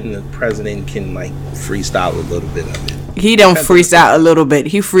 but then the president can like freestyle a little bit of it. He don't freestyle a little bit.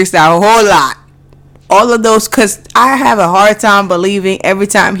 He freestyle a whole lot. All of those, because I have a hard time believing every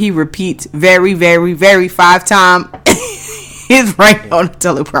time he repeats very, very, very 5 times, he's right on the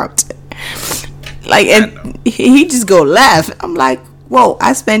teleprompter. Like, and he just go laugh. I'm like, whoa,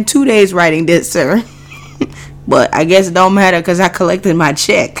 I spent 2 days writing this, sir. But I guess it don't matter because I collected my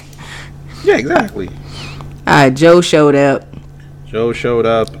check. Yeah, exactly. Joe showed up.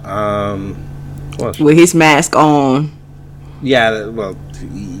 With his mask on. Yeah, well,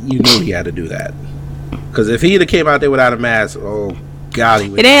 you knew he had to do that. Because if he came out there without a mask, oh, God, he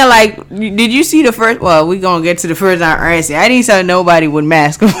would. It ain't like, did you see the first, well, we going to get to the first time, I didn't see nobody with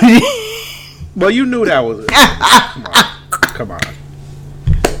mask on. Well, you knew that was it. Come on.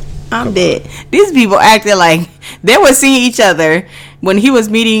 I'm dead. These people acted like they were seeing each other when he was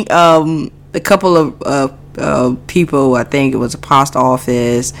meeting a couple of people. I think it was a post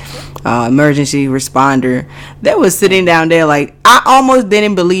office, emergency responder. They was sitting down there like, I almost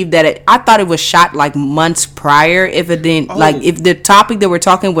didn't believe that I thought it was shot like months prior. If it didn't, like if the topic that we're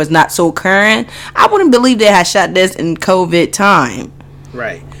talking was not so current, I wouldn't believe they had shot this in COVID time.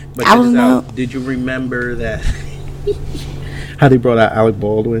 Right. But did you remember that how they brought out Alec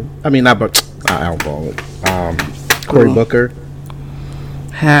Baldwin? I mean, not Alec Baldwin. Cory Booker.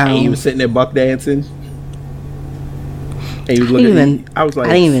 How? And he was sitting there buck dancing. And he was looking. I was like,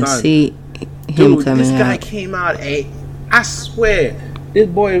 I didn't even see him coming out. This guy came out. I swear, this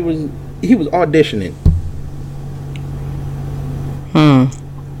boy was auditioning.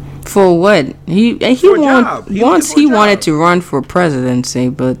 For what? He wanted to run for presidency,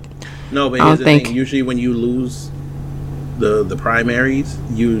 but no. But here's the thing: usually, when you lose the primaries,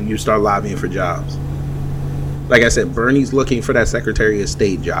 you start lobbying for jobs. Like I said, Bernie's looking for that Secretary of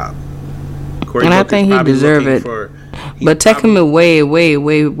State job. And I think he deserves it. But take him away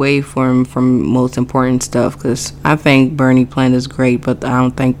from most important stuff, because I think Bernie plan is great, but I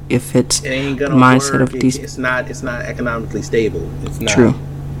don't think it fits the mindset of these. It's not economically stable. It's not true.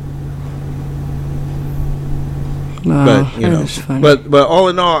 But you know, but all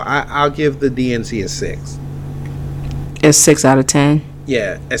in all, I'll give the DNC a 6. It's 6 out of 10.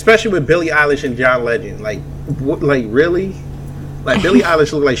 Yeah, especially with Billie Eilish and John Legend. Like really? Like Billie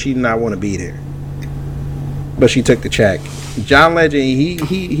Eilish looked like she did not want to be there, but she took the check. John Legend,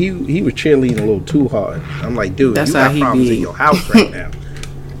 he was cheerleading a little too hard. I'm like, dude, you got problems in your house right now.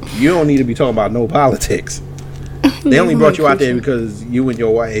 You don't need to be talking about no politics. They only brought you out there because you and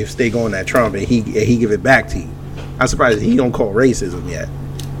your wife stay going at Trump, and he give it back to you. I'm surprised he don't call racism yet.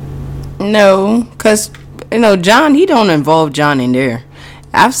 No, because John, he don't involve John in there.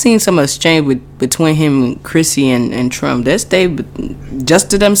 I've seen some exchange with between him and Chrissy and Trump. They stay just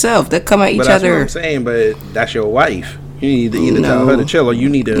to themselves. They come at each But that's other. what I'm saying. But that's your wife. You need to either tell her to chill, or you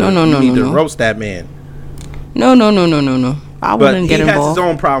need to roast that man. No. I wouldn't get involved. He has his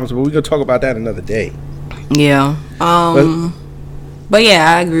own problems, but we can talk about that another day. Yeah. But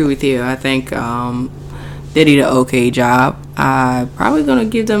yeah, I agree with you. I think they did an okay job. I'm probably gonna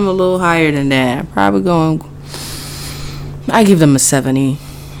give them a little higher than that. I give them a 70.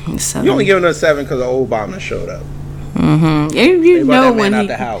 You only giving them a 7 because Obama showed up. Mm-hmm. You know when out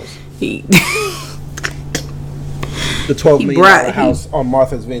the house. The $12 million house on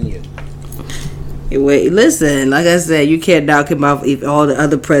Martha's Vineyard. Wait, listen. Like I said, you can't knock him off if all the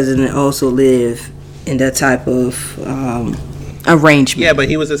other presidents also live in that type of arrangement. Yeah, but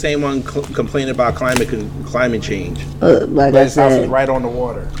he was the same one complaining about climate change. Like his house is right on the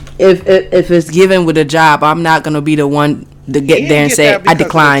water. If it's given with a job, I'm not gonna be the one to get there and say I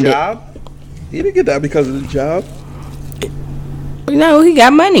declined it. He didn't get that because of the job. No, he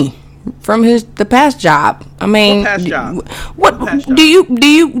got money from the past job. I mean, what do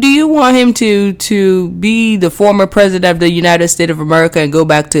you want him to be the former president of the United States of America and go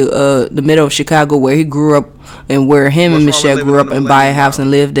back to the middle of Chicago where he grew up and where him and Michelle grew up and buy a house and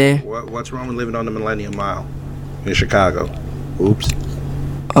live there? What's wrong with living on the Millennium Mile in Chicago? Oops.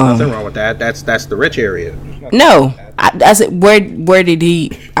 Nothing wrong with that. That's the rich area. No, I said where did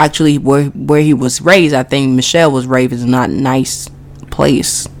he actually where he was raised? I think Michelle was raised in not a nice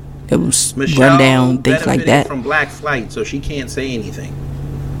place. It was run down, things like that. From Black Flight, so she can't say anything.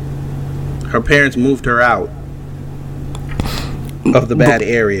 Her parents moved her out of the bad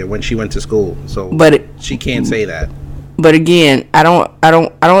area when she went to school, so she can't say that. But again, I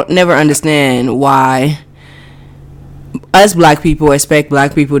don't never understand why us black people expect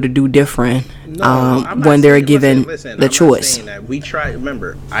black people to do different when they're given the choice. We tried.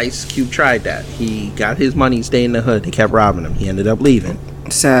 Remember, Ice Cube tried that. He got his money, stayed in the hood. They kept robbing him. He ended up leaving.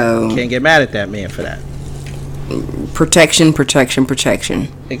 So can't get mad at that man for that. Protection.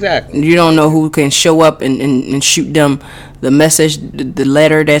 Exactly. You don't know who can show up and shoot them the message, the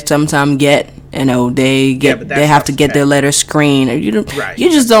letter that sometimes get. You know, they have to get their letter screened. You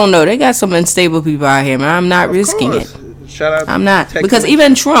just don't know. They got some unstable people out here, man. I'm not risking it. Shut up. I'm not. Because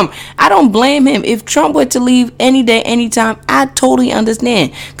even Trump, I don't blame him. If Trump were to leave any day, anytime, I totally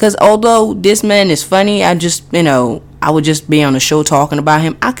understand. Because although this man is funny, I would just be on the show talking about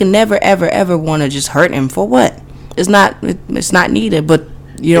him. I can never, ever, ever want to just hurt him. For what? It's not needed, but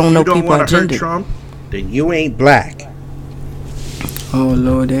you don't know people are gendered. If you don't want to hurt Trump, then you ain't black. Oh,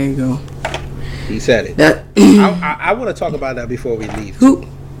 Lord, there you go. He said it. I want to talk about that before we leave. Who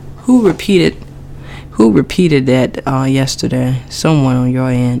repeated that yesterday? Someone on your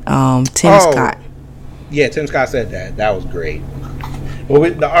end. Tim Scott. Yeah, Tim Scott said that. That was great. Well,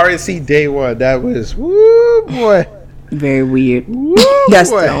 with the RNC day one, that was woo boy. Very weird. That's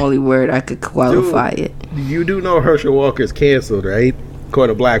the only word I could qualify it. You do know Herschel Walker's canceled, right?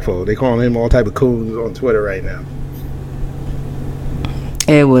 According to black folk, they calling him all type of coons on Twitter right now.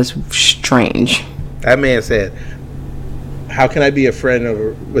 It was strange. That man said, "How can I be a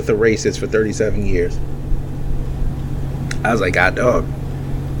friend with a racist for 37 years?" I was like, "God, dog."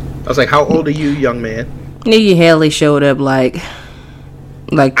 I was like, "How old are you, young man?" Nikki Haley showed up like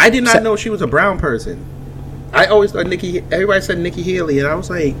I did not know she was a brown person. I always thought everybody said Nikki Haley, and I was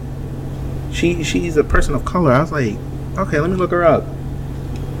like, she's a person of color. I was like, okay, let me look her up.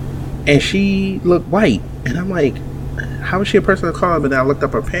 And she looked white, and I'm like, how is she a person of color? But then I looked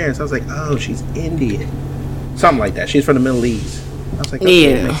up her parents. I was like, oh, she's Indian, something like that. She's from the Middle East. I was like,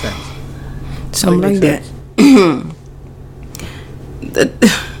 okay, that makes sense. Something like that.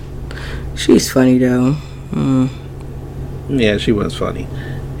 She's funny though. Yeah, she was funny.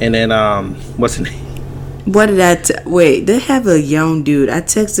 And then what's her name? What did I wait? They have a young dude. I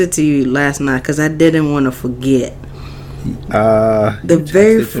texted to you last night because I didn't want to forget. The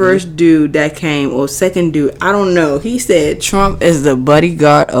very first dude that came, or second dude, I don't know. He said Trump is the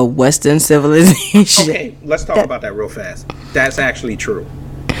bodyguard of Western civilization. Okay, let's talk about that real fast. That's actually true.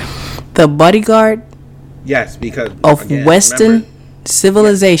 The bodyguard? Yes, because of Western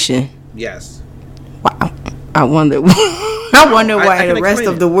civilization. Yes. Wow. I wonder why the rest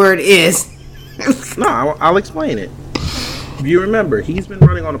of the word is. No, I'll explain it. If you remember, he's been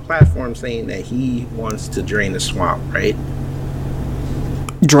running on a platform saying that he wants to drain the swamp, right?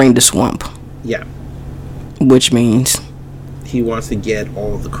 Drain the swamp. Yeah. Which means? He wants to get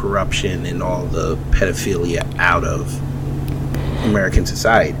all the corruption and all the pedophilia out of American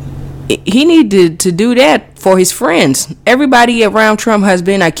society. He needed to do that for his friends. Everybody around Trump has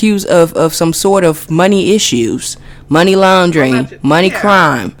been accused of some sort of money issues, money laundering,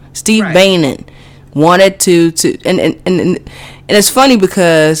 crime. Steve Right. Bannon wanted to and it's funny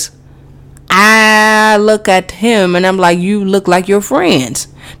because I look at him and I'm like, you look like your friends.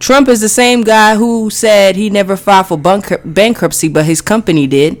 Trump is the same guy who said he never filed for bankruptcy, but his company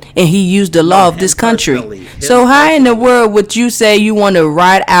did, and he used the law of this country. So how in the world would you say you want to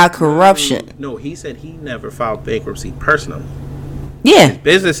ride out corruption? No, he said he never filed bankruptcy personally. Yeah.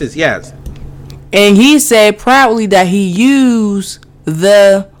 Businesses, yes. And he said proudly that he used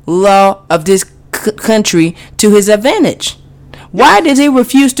the law of this country to his advantage. Why did he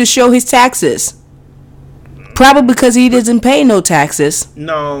refuse to show his taxes? Probably because he doesn't pay no taxes.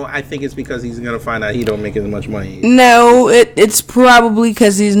 No, I think it's because he's going to find out he don't make as much money. No, it's probably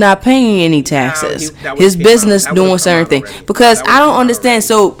because he's not paying any taxes. His business doing certain things. Because I don't understand.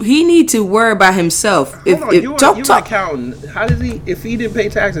 So he need to worry about himself. Hold on, you're an accountant. How does he, if he didn't pay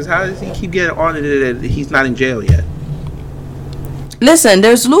taxes, how does he keep getting audited that he's not in jail yet? Listen,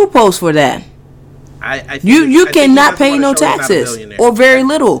 there's loopholes for that. I think You I cannot think he pay no doesn't wanna show he's not a taxes billionaire. or very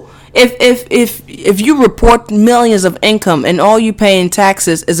little. If you report millions of income and all you pay in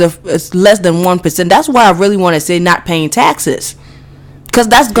taxes is less than 1%, that's why I really want to say not paying taxes, because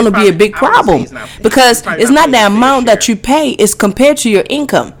that's going to be a big problem. Because it's not the amount that you pay; it's compared to your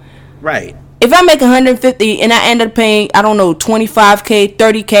income. Right. If I make 150 and I end up paying, I don't know, 25K,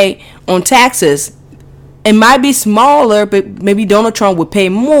 30K on taxes, it might be smaller, but maybe Donald Trump would pay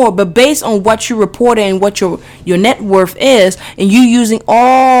more. But based on what you reported and what your net worth is, and you using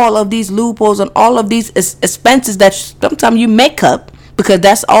all of these loopholes and all of these expenses that sometimes you make up, because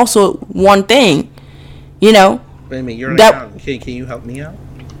that's also one thing, you know. Wait a minute, you're an accountant. Can you help me out?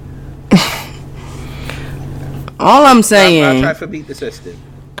 All I'm saying, I'll try to beat the system.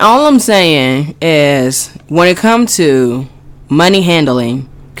 All I'm saying is, when it comes to money handling,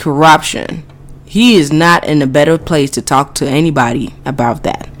 corruption, he is not in a better place to talk to anybody about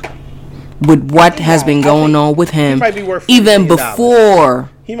that. With what has been going on with him, might be worth even $40 million. before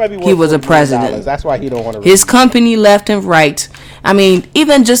He might be worth he was a $40 million. president. That's why he don't want to. His company left and right. I mean,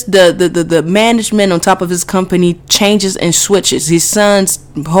 even just the management on top of his company changes and switches. His son's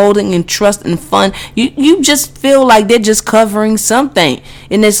holding in trust and fund. You just feel like they're just covering something,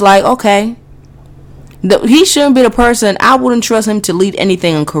 and it's like, okay. He shouldn't be the person. I wouldn't trust him to lead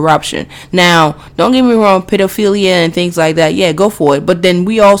anything on corruption. Now, don't get me wrong, pedophilia and things like that, yeah, go for it. But then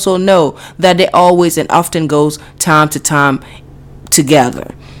we also know that they always and often goes time to time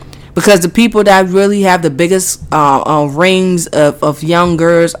together. Because the people that really have the biggest rings of young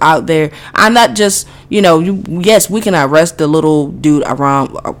girls out there, I'm not just, yes, we can arrest the little dude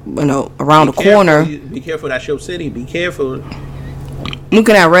around the corner. Be careful, that's your city. Be careful. You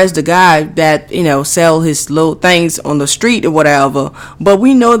can arrest the guy that, sell his little things on the street or whatever. But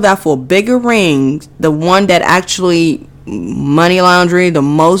we know that for bigger rings, the one that actually money laundering, the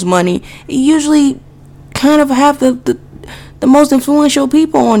most money, usually kind of have the most influential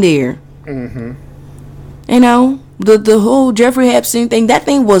people on there. Mm-hmm. The whole Jeffrey Epstein thing, that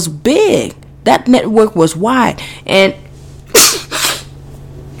thing was big. That network was wide. And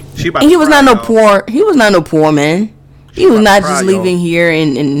he was not no poor man. He was not just leaving here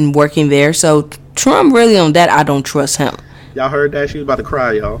and working there. So Trump, really, on that, I don't trust him. Y'all heard that? She was about to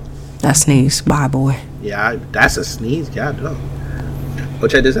cry, y'all. That sneeze. Bye, boy. Yeah, that's a sneeze. God damn. Well,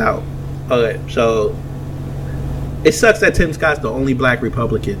 check this out. Okay, so it sucks that Tim Scott's the only black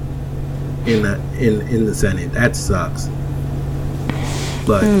Republican in the Senate. That sucks.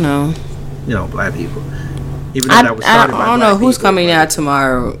 But black people. Even though that was started by I don't know who's coming out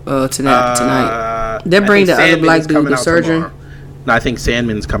tomorrow. Tonight. They bring the other black dude, the surgeon. No, I think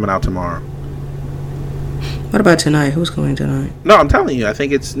Sandman's coming out tomorrow. What about tonight? Who's coming tonight? No, I'm telling you, I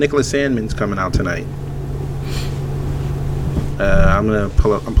think it's Nicholas Sandman's coming out tonight. I'm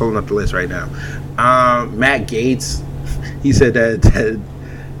pulling up the list right now. Matt Gaetz, he said that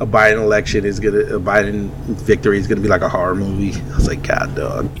a Biden victory is gonna be like a horror movie. I was like, God,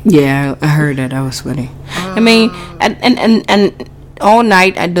 dog. Yeah, I heard that. That was funny. I mean, and all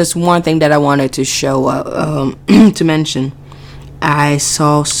night, there's one thing that I wanted to show to mention. I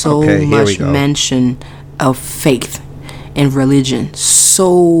saw so much mention of faith and religion,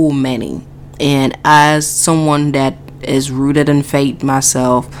 so many. And as someone that is rooted in faith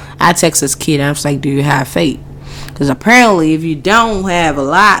myself, I text this kid. I was like, "Do you have faith?" Because apparently, if you don't have a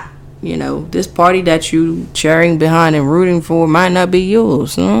lot, this party that you cheering behind and rooting for might not be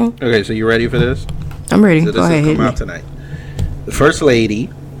yours. Huh? Okay, so you ready for this? I'm ready. So Go ahead, hit me. Out tonight. The First Lady.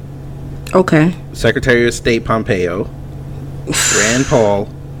 Okay. Secretary of State Pompeo. Rand Paul.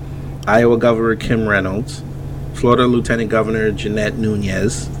 Iowa Governor Kim Reynolds. Florida Lieutenant Governor Jeanette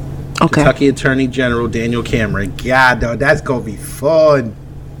Nunez. Okay. Kentucky Attorney General Daniel Cameron. God, dog, that's gonna be fun.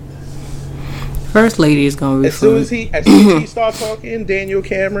 First lady is gonna be As soon as he starts talking, Daniel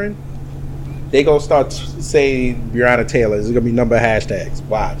Cameron, they gonna start saying Breonna Taylor. There's gonna be number of hashtags.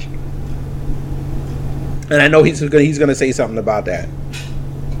 Watch. And I know he's gonna say something about that.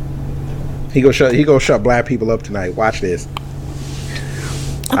 He gonna shut black people up tonight. Watch this.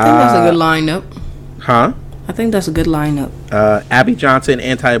 I think that's a good lineup. Huh? I think that's a good lineup. Abby Johnson,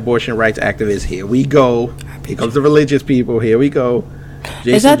 anti-abortion rights activist. Here we go. Here comes the religious people. Here we go.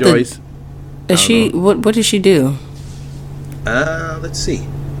 Jason Joyce. Is she? What did she do? Let's see.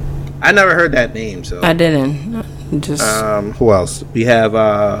 I never heard that name, so I didn't. Just who else? We have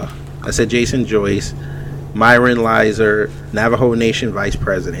I said Jason Joyce, Myron Lizer, Navajo Nation Vice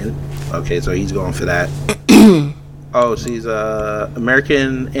President. Okay, so he's going for that. Oh, she's a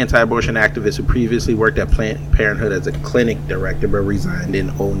American anti-abortion activist who previously worked at Planned Parenthood as a clinic director, but resigned in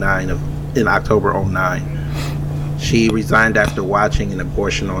October 2009. She resigned after watching an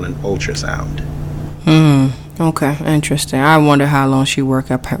abortion on an ultrasound. Okay, interesting. I wonder how long she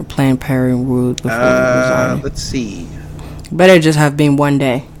worked at Planned Parenthood before resigning. Let's see. Better just have been one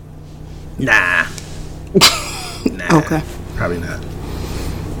day. Nah. Okay. Probably not.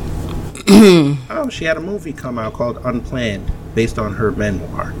 Oh, she had a movie come out called Unplanned, based on her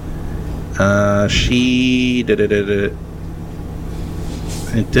memoir.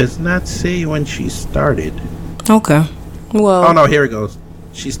 It does not say when she started. Okay. Well. Oh no, here it goes.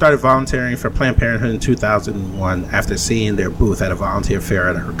 She started volunteering for Planned Parenthood in 2001 after seeing their booth at a volunteer fair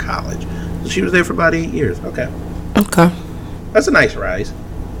at her college. So she was there for about 8 years. Okay. That's a nice rise.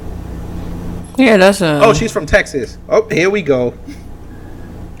 Yeah, that's a... Oh, she's from Texas. Oh, here we go.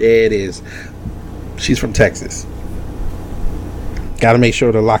 There it is. She's from Texas. Got to make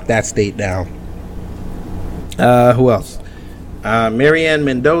sure to lock that state down. Who else? Marianne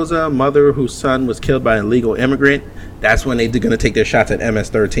Mendoza, mother whose son was killed by an illegal immigrant. That's when they're going to take their shots at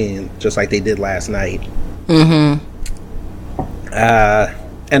MS-13, just like they did last night. And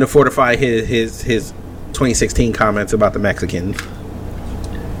to fortify his 2016 comments about the Mexicans.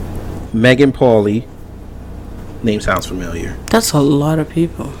 Megan Pauly. Name sounds familiar. That's a lot of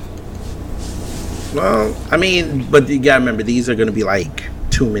people. Well, I mean, but you gotta remember, these are gonna be like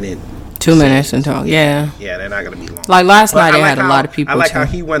 2 minutes. 2 minutes and talk, yeah. Yeah, they're not gonna be long. Like last night, they had a lot of people. I like how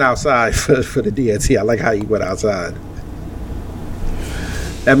he went outside for the DNC. I like how he went outside.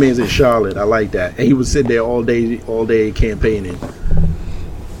 That means in Charlotte. I like that. And he was sitting there all day campaigning.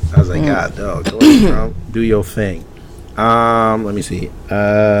 I was like, God, dog, go ahead, Trump, do your thing. Let me see.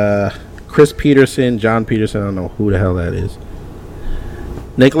 Chris Peterson, John Peterson, I don't know who the hell that is.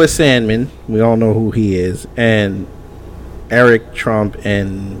 Nicholas Sandman, we all know who he is, and Eric Trump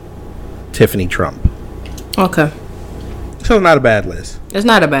and Tiffany Trump. Okay. So not a bad list. It's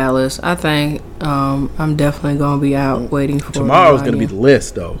not a bad list. I think I'm definitely going to be out waiting for tomorrow's going to be the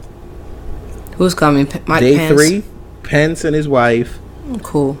list, though. Who's coming? Mike Day Pence? 3, Pence and his wife.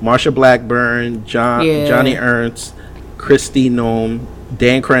 Cool. Marsha Blackburn, Johnny Ernst, Kristi Noem,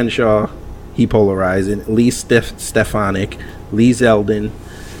 Dan Crenshaw, he polarizing, Lee Stefanik, Lee Zeldin,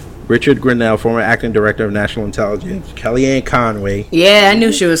 Richard Grinnell, former acting director of National Intelligence, Kellyanne Conway. Yeah, I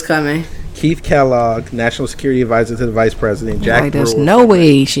knew she was coming. Keith Kellogg, National Security Advisor to the Vice President. Jack Brewer, there's no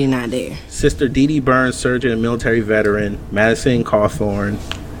way she's not there. Sister Dee Dee Burns, surgeon and military veteran. Madison Cawthorn,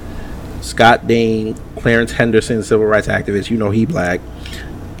 Scott Dane, Clarence Henderson, civil rights activist. You know he black.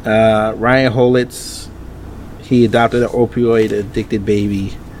 Ryan Holitz, he adopted an opioid addicted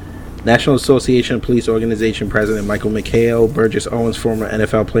baby. National Association of Police Organization President Michael McHale, Burgess Owens, former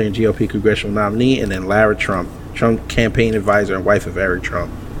NFL player and GOP congressional nominee, and then Lara Trump, Trump campaign advisor and wife of Eric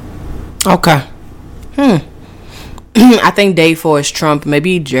Trump. Okay. I think day 4 is Trump.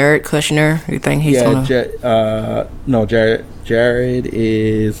 Maybe Jared Kushner. You think he's gonna? No, Jared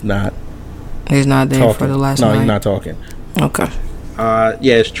is not. He's not there talking. for the last night. No, he's not talking. Okay. Yeah,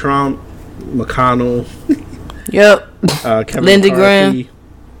 it's Trump, McConnell. Yep. Kevin Lindsey McCarthy. Graham.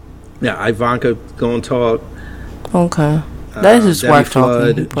 Yeah, Ivanka gonna talk. Okay. That's his Debbie wife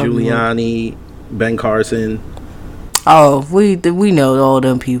Flood, talking. Giuliani, Ben Carson. Oh, we know all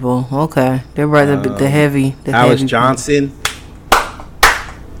them people. Okay, they're rather the heavy. Alice Johnson.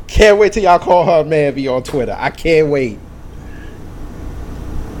 Can't wait till y'all call her Mammy on Twitter. I can't wait.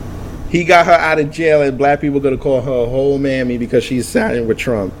 He got her out of jail, and black people gonna call her a whole Mammy because she's siding with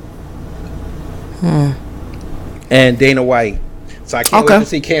Trump. And Dana White. So I can't wait to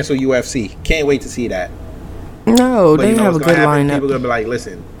see cancel UFC. Can't wait to see that. No, but they have a good lineup. People gonna be like,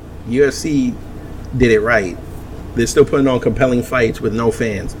 listen, UFC did it right. They're still putting on compelling fights with no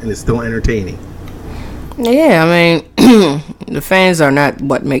fans, and it's still entertaining. Yeah, I mean, the fans are not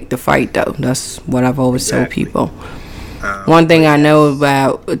what make the fight, though. That's what I've always told people. One thing I know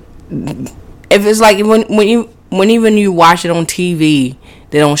about if it's like when even you watch it on TV,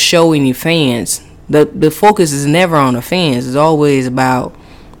 they don't show any fans. The focus is never on the fans. It's always about,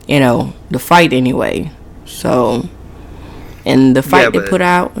 the fight anyway. So, and the fight they put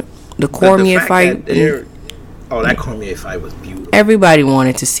out, the Cormier fight. That Cormier fight was beautiful. Everybody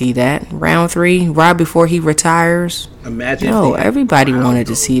wanted to see that. Round 3, right before he retires. Everybody wanted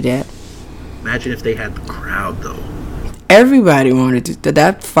to see that. Imagine if they had the crowd, though. Everybody wanted to.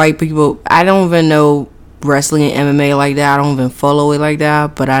 That fight, people. I don't even know wrestling and MMA like that. I don't even follow it like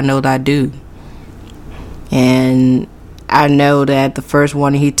that, but I know that dude. And I know that the first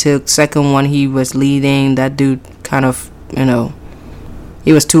one he took, second one he was leading. That dude kind of,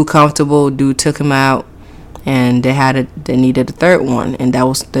 he was too comfortable. Dude took him out, and they needed a third one, and that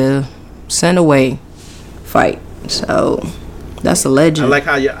was the Centerweight fight. So that's a legend.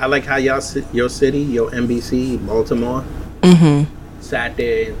 I like how your city, your NBC, Baltimore, sat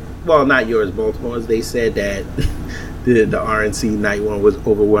there. Well, not yours, Baltimore's. They said that the RNC night one was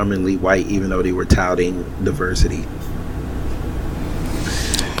overwhelmingly white, even though they were touting diversity.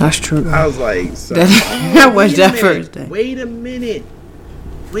 That's true. I was like, so, that was that first day. Wait a minute.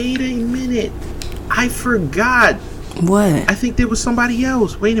 I forgot. What? I think there was somebody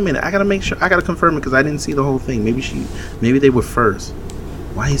else. Wait a minute. I gotta make sure. I gotta confirm it because I didn't see the whole thing. Maybe they were first.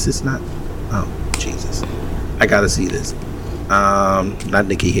 Why is this not? Oh, Jesus. I gotta see this. Not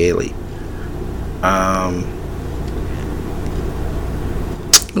Nikki Haley.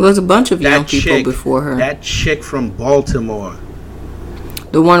 There was a bunch of young people before her. That chick from Baltimore.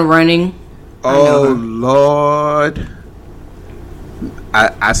 The one running. Oh, Lord.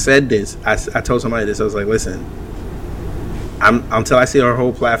 I said this. I told somebody this. I was like, listen, until I see her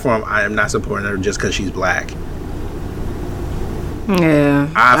whole platform, I am not supporting her just because she's black. Yeah.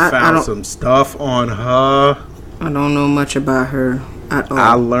 I found some stuff on her. I don't know much about her at all.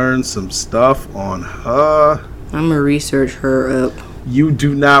 I learned some stuff on her. I'm going to research her up. You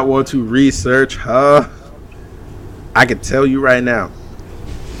do not want to research her. I can tell you right now.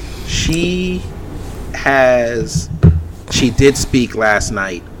 She did speak last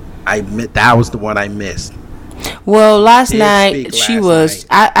night. I admit that was the one I missed. Well, last night she was.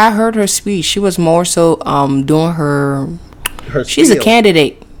 I heard her speech. She was more so doing her. She's a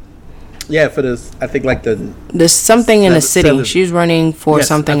candidate. Yeah, for this, I think like there's something in the city. She's running for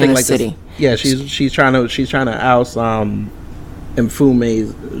something in the city. She's trying to oust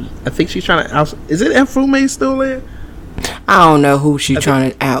Mfume. I think she's trying to oust. Is it Mfume still there? I don't know who she's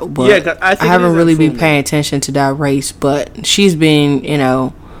trying to out, but I haven't really been paying attention to that race. But she's been,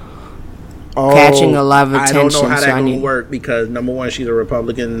 catching a lot of attention. I don't know how that gonna work because number one, she's a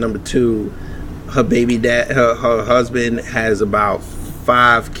Republican. Number two, her baby dad, her husband has about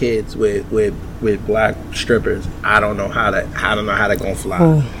 5 kids with black strippers. I don't know how that gonna fly.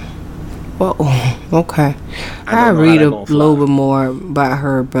 Oh. Well, okay. I read a little bit more about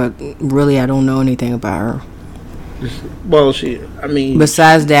her, but really I don't know anything about her. Well,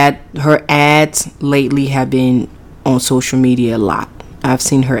 besides that, her ads lately have been on social media a lot. I've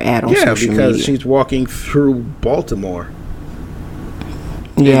seen her ad on social media. Yeah, because she's walking through Baltimore.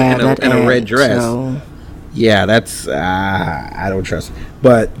 Yeah, in a red dress. So. Yeah, that's I don't trust it.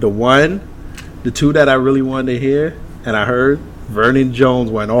 But the 2 that I really wanted to hear, and I heard, Vernon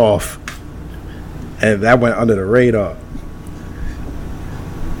Jones went off, and that went under the radar.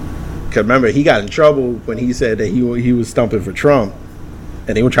 Because remember, he got in trouble when he said that he was stumping for Trump,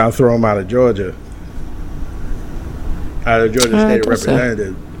 and they were trying to throw him out of Georgia. Out of Georgia State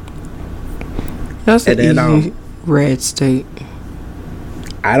Representative. That's an easy red state.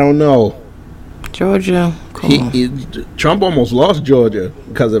 I don't know. Georgia? Trump almost lost Georgia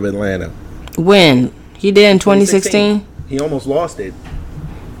because of Atlanta. When? He did in 2016? He almost lost it.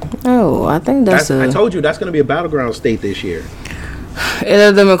 Oh, I think I told you, that's going to be a battleground state this year. If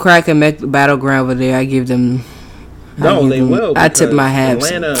the Democrat can make the battleground over there, I give them. They will. I tip my hat.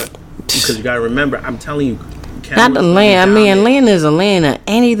 Atlanta, because you got to remember, I'm telling you. Not Atlanta. I mean, Atlanta is Atlanta.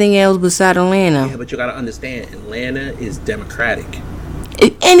 Anything else beside Atlanta. Yeah, but you got to understand, Atlanta is Democratic.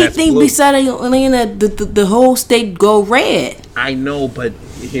 If anything beside Atlanta, the whole state go red. I know, but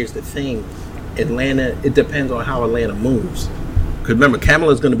here's the thing. Atlanta, it depends on how Atlanta moves. Because remember,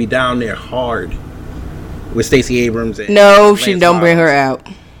 Kamala's going to be down there hard. With Stacey Abrams and she don't bring her out.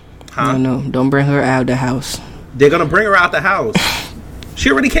 Huh? No, don't bring her out the house. They're gonna bring her out the house.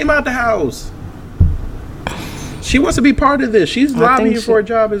 She already came out the house. She wants to be part of this. She's lobbying for a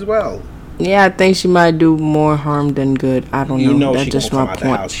job as well. Yeah, I think she might do more harm than good. I don't know. That's just my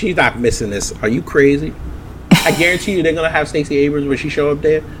point. She's not missing this. Are you crazy? I guarantee you they're gonna have Stacey Abrams when she show up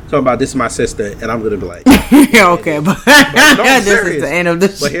there talking about this is my sister, and I'm gonna be like, okay, but no, I'm this is serious. the end of the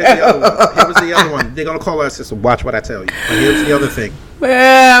But show. here's the other one. Here was the other one. They're gonna call her sister. Watch what I tell you. But here's the other thing.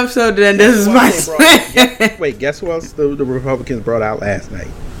 Well, I'm so done. This is my Wait, guess who else the Republicans brought out last night?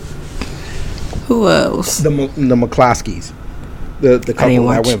 Who else? The McCloskeys, the couple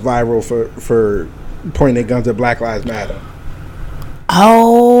that went viral for pointing their guns at Black Lives Matter.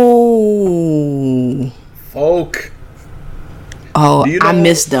 Oh, Folk. oh, Do you know, I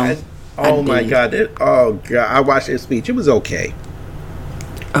missed them. oh my God! I watched their speech. It was okay.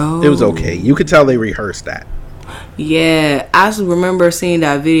 Oh, It was okay. You could tell they rehearsed that. yeah. I remember seeing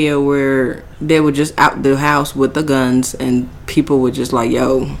that video where they were just out the house with the guns, and people were just like,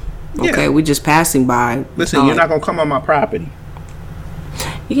 "Yo, okay, Yeah. we just passing by." Listen, you're not gonna come on my property.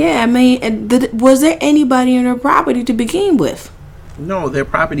 Yeah, I mean, was there anybody on their property to begin with? No, their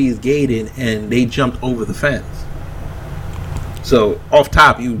property is gated, and they jumped over the fence. So off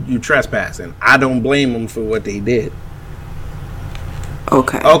top, you trespassing. I don't blame them for what they did.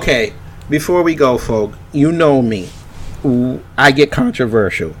 Okay. Okay, before we go, folk, you know me. I get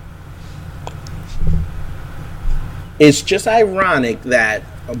controversial. It's just ironic that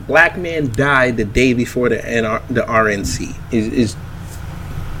a black man died the day before the RNC. Is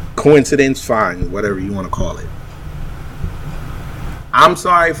coincidence? Fine, whatever you want to call it. I'm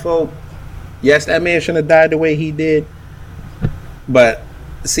sorry, folk. Yes, that man shouldn't have died the way he did. But,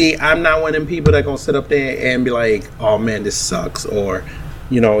 see, I'm not one of them people that going to sit up there and be like, oh, man, this sucks. Or,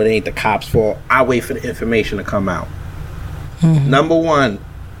 you know, it ain't the cops' fault. I wait for the information to come out. Number one,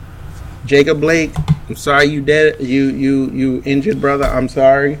 Jacob Blake, I'm sorry you dead. You injured, brother. I'm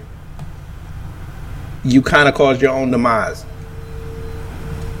sorry. You kind of caused your own demise.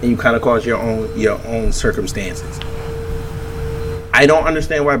 And you kind of caused your own circumstances. I don't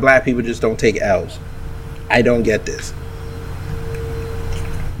understand why black people just don't take L's. I don't get this.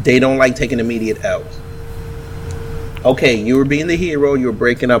 They don't like taking immediate L's. Okay, you were being the hero. You were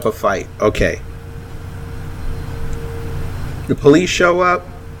breaking up a fight. Okay. The police show up.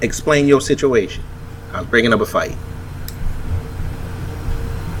 Explain your situation. I was breaking up a fight.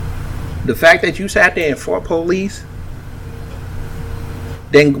 The fact that you sat there and fought police,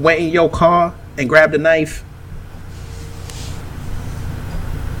 then went in your car and grabbed a knife,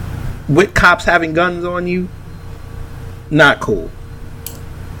 with cops having guns on you, not cool.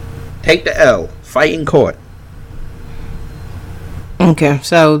 Take the L. Fight in court. Okay,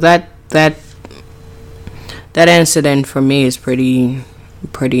 so that incident for me is pretty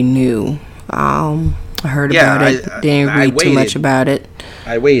new. I heard about it. Didn't read too much about it.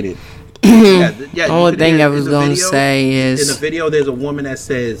 I waited. The only thing I was going to say is in the video there's a woman that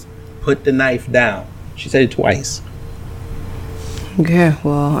says, "Put the knife down." She said it twice. okay.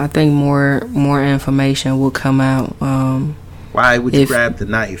 Well, I think more information will come out. Why would you grab the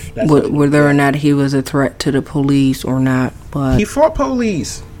knife? Whether or not he was a threat to the police or not, but he fought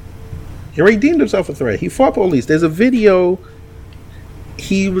police. He already deemed himself a threat. He fought police. There's a video.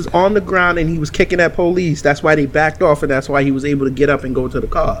 He was on the ground and he was kicking at police. That's why they backed off, and that's why he was able to get up and go to the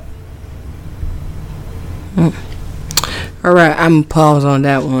car. All right, I'm pause on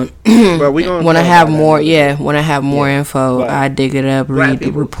that one. But we gonna when I have more, when I have more info, I dig it up, read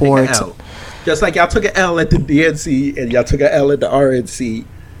the reports. Just like y'all took an L at the DNC and y'all took an L at the RNC.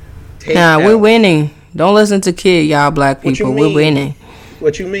 We're winning. Don't listen to kid, y'all black people. We're winning.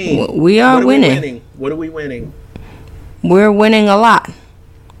 What you mean? We are winning. What are we winning? We're winning a lot.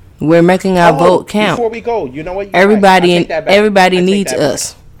 We're making our vote count. Before we go, you know what? Everybody needs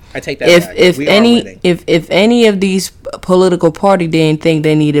us. I take that back. If any of these political party didn't think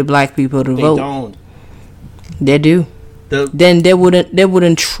they needed black people to vote, don't. They do. Then they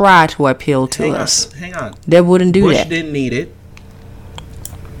wouldn't try to appeal to us. Hang on. They wouldn't do that. Bush didn't need it.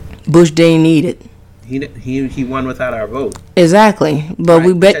 Bush didn't need it. He won without our vote. Exactly, but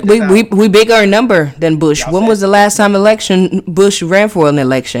Right, we bigger in number than Bush. When was the last time Bush ran for an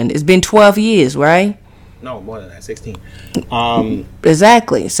election? It's been 12 years, right? No, more than that, 16.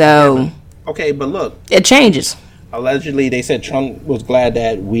 Exactly. So okay, but look, it changes. Allegedly, they said Trump was glad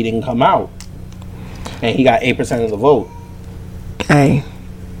that we didn't come out, and he got 8% of the vote. Hey,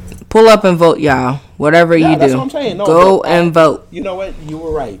 pull up and vote, y'all. Whatever you do, that's what I'm saying. No, go and vote. You know what? You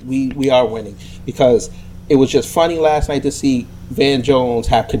were right. We are winning because it was just funny last night to see Van Jones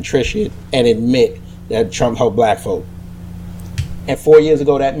have contrition and admit that Trump helped black folk. And 4 years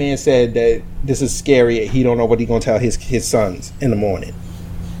ago, that man said that this is scary. He don't know what he's gonna tell his sons in the morning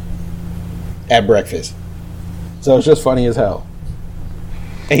at breakfast. So it's just funny as hell.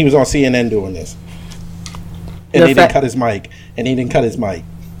 And he was on CNN doing this, and they didn't cut his mic.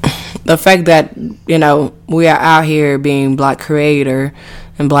 the fact that, you know, we are out here being Black creator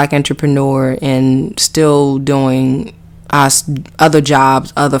and Black entrepreneur and still doing us other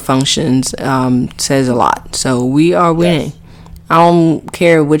jobs, other functions, says a lot. So we are winning. Yes. I don't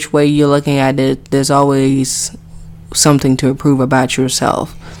care which way you're looking at it. There's always something to improve about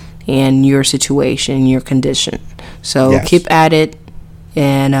yourself and your situation, your condition. So keep at it,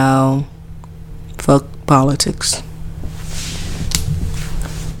 and fuck politics.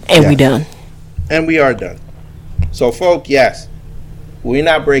 And we done. And we are done. So, folk, yes, we're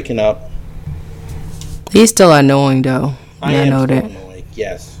not breaking up. He's still annoying, though. I know that. Annoying.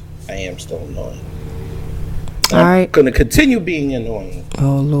 Yes, I am still annoying. All right. I'm going to continue being annoying.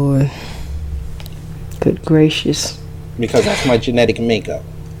 Oh, Lord. Good gracious. Because that's my genetic makeup.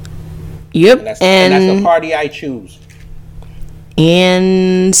 Yep. And that's the party I choose.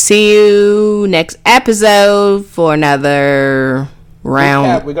 And see you next episode for another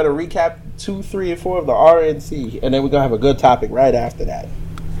round. We're going to recap 2, 3, and 4 of the RNC. And then we're going to have a good topic right after that.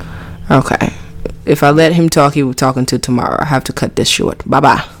 Okay. If I let him talk, he will talk until tomorrow. I have to cut this short.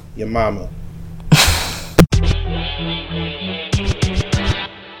 Bye-bye. Your mama.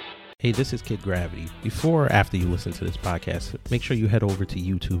 Hey, this is Kid Gravity. Before or after you listen to this podcast, make sure you head over to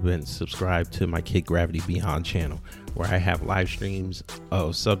YouTube and subscribe to my Kid Gravity Beyond channel, where I have live streams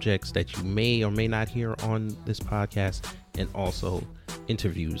of subjects that you may or may not hear on this podcast, and also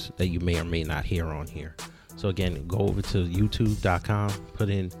interviews that you may or may not hear on here. So again, go over to youtube.com, put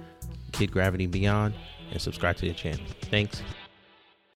in Kid Gravity Beyond, and subscribe to the channel. Thanks.